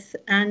with this.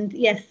 And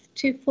yes,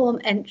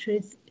 two-form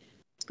entries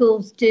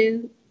schools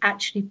do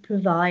actually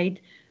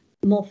provide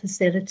more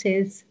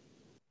facilities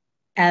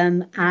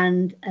and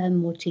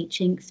more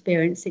teaching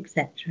experience,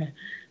 etc.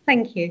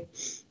 Thank you.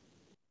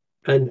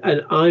 And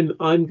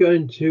I'm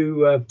going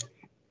to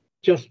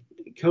just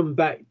come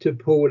back to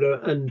Paula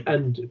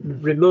and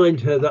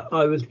remind her that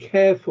I was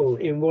careful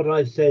in what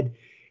I said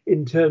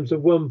in terms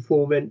of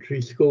one-form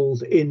entry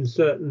schools in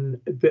certain,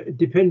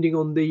 depending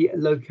on the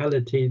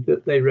locality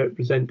that they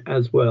represent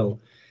as well.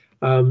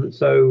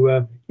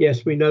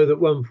 Yes, we know that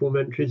one-form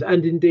entries,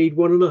 and indeed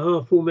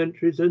 1.5-form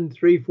entries and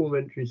 3-form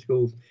entry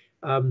schools,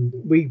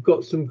 we've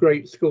got some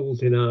great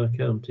schools in our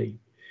county.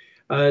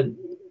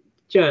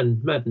 Jan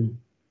Madden.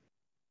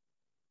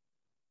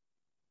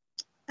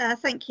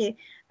 Thank you.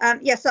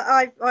 Yes,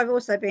 I've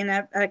also been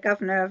a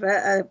governor of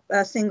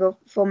a single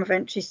form of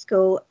entry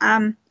school,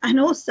 and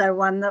also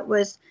one that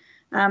was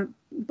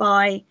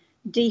by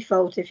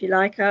default, if you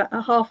like,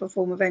 a half a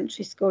form of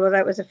entry school, although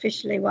it was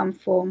officially one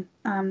form.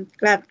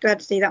 Glad to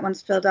see that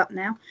one's filled up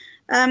now.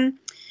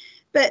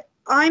 But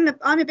I'm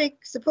a big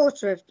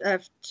supporter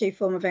of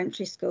two-form of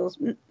entry schools,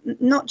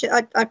 not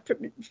just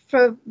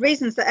for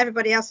reasons that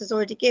everybody else has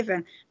already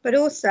given, but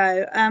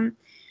also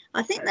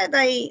I think that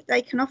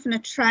they can often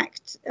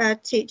attract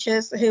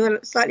teachers who are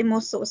slightly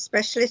more sort of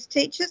specialist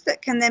teachers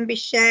that can then be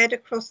shared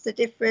across the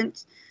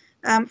different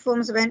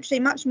forms of entry,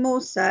 much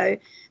more so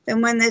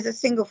than when there's a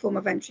single form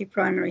of entry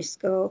primary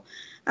school.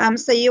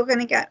 So you're going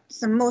to get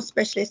some more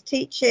specialist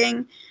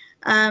teaching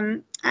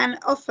and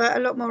offer a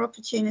lot more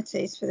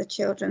opportunities for the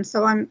children.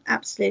 So I'm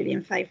absolutely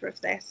in favour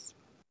of this.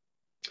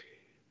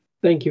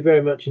 Thank you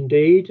very much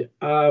indeed.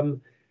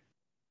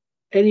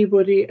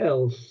 Anybody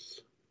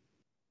else?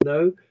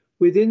 No.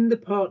 Within the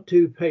Part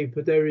 2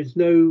 paper, there is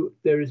no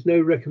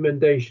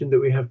recommendation that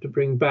we have to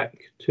bring back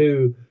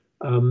to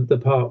the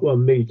Part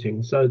 1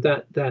 meeting. So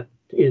that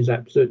is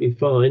absolutely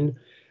fine.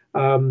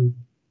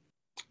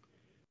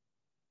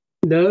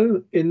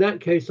 No, in that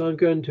case, I'm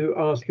going to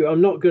ask you,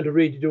 I'm not going to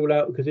read it all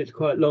out because it's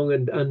quite long,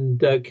 and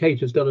Kate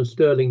has done a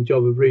sterling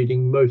job of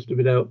reading most of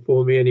it out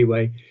for me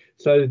anyway.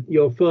 So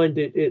you'll find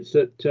it's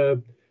at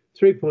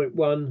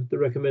 3.1, the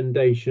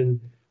recommendation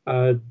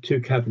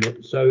to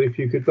Cabinet. So if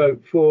you could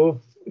vote for,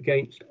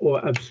 against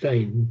or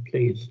abstain,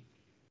 please.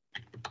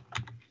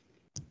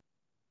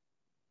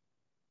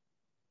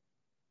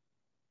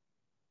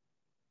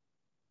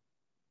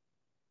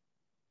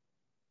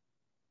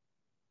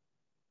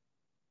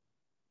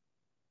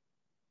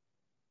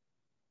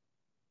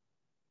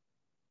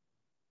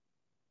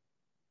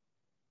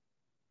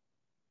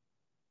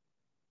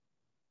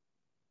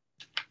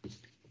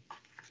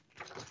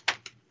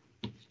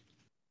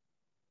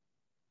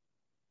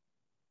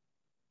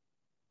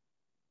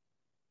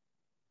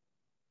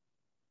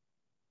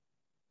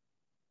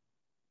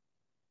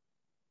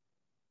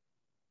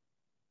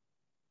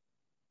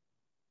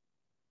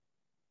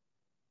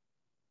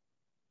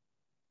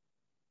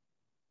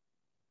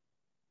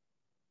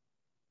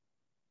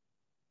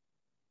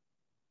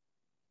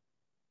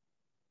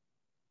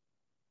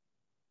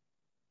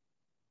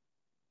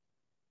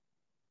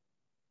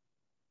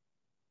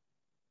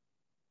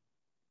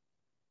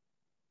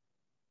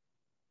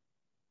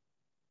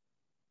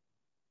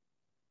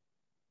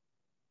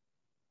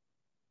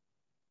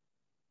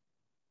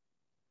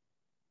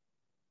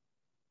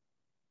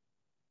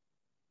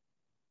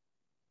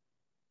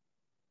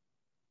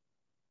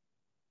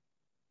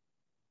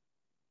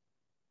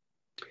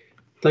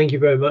 Thank you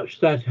very much.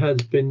 That has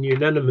been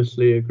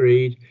unanimously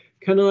agreed.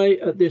 Can I,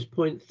 at this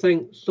point,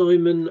 thank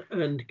Simon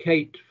and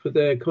Kate for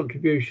their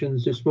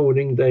contributions this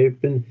morning.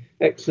 They've been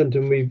excellent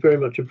and we very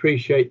much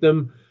appreciate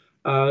them.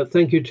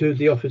 Thank you to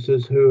the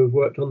officers who have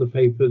worked on the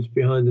papers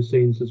behind the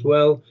scenes as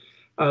well.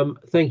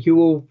 Thank you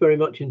all very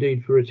much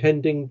indeed for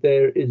attending.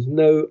 There is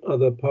no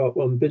other Part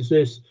 1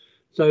 business.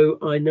 So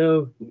I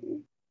now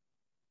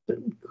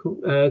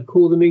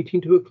call the meeting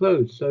to a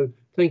close. So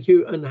thank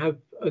you and have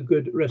a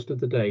good rest of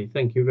the day.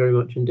 Thank you very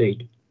much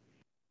indeed.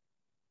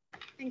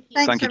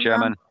 Thank you,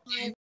 Chairman.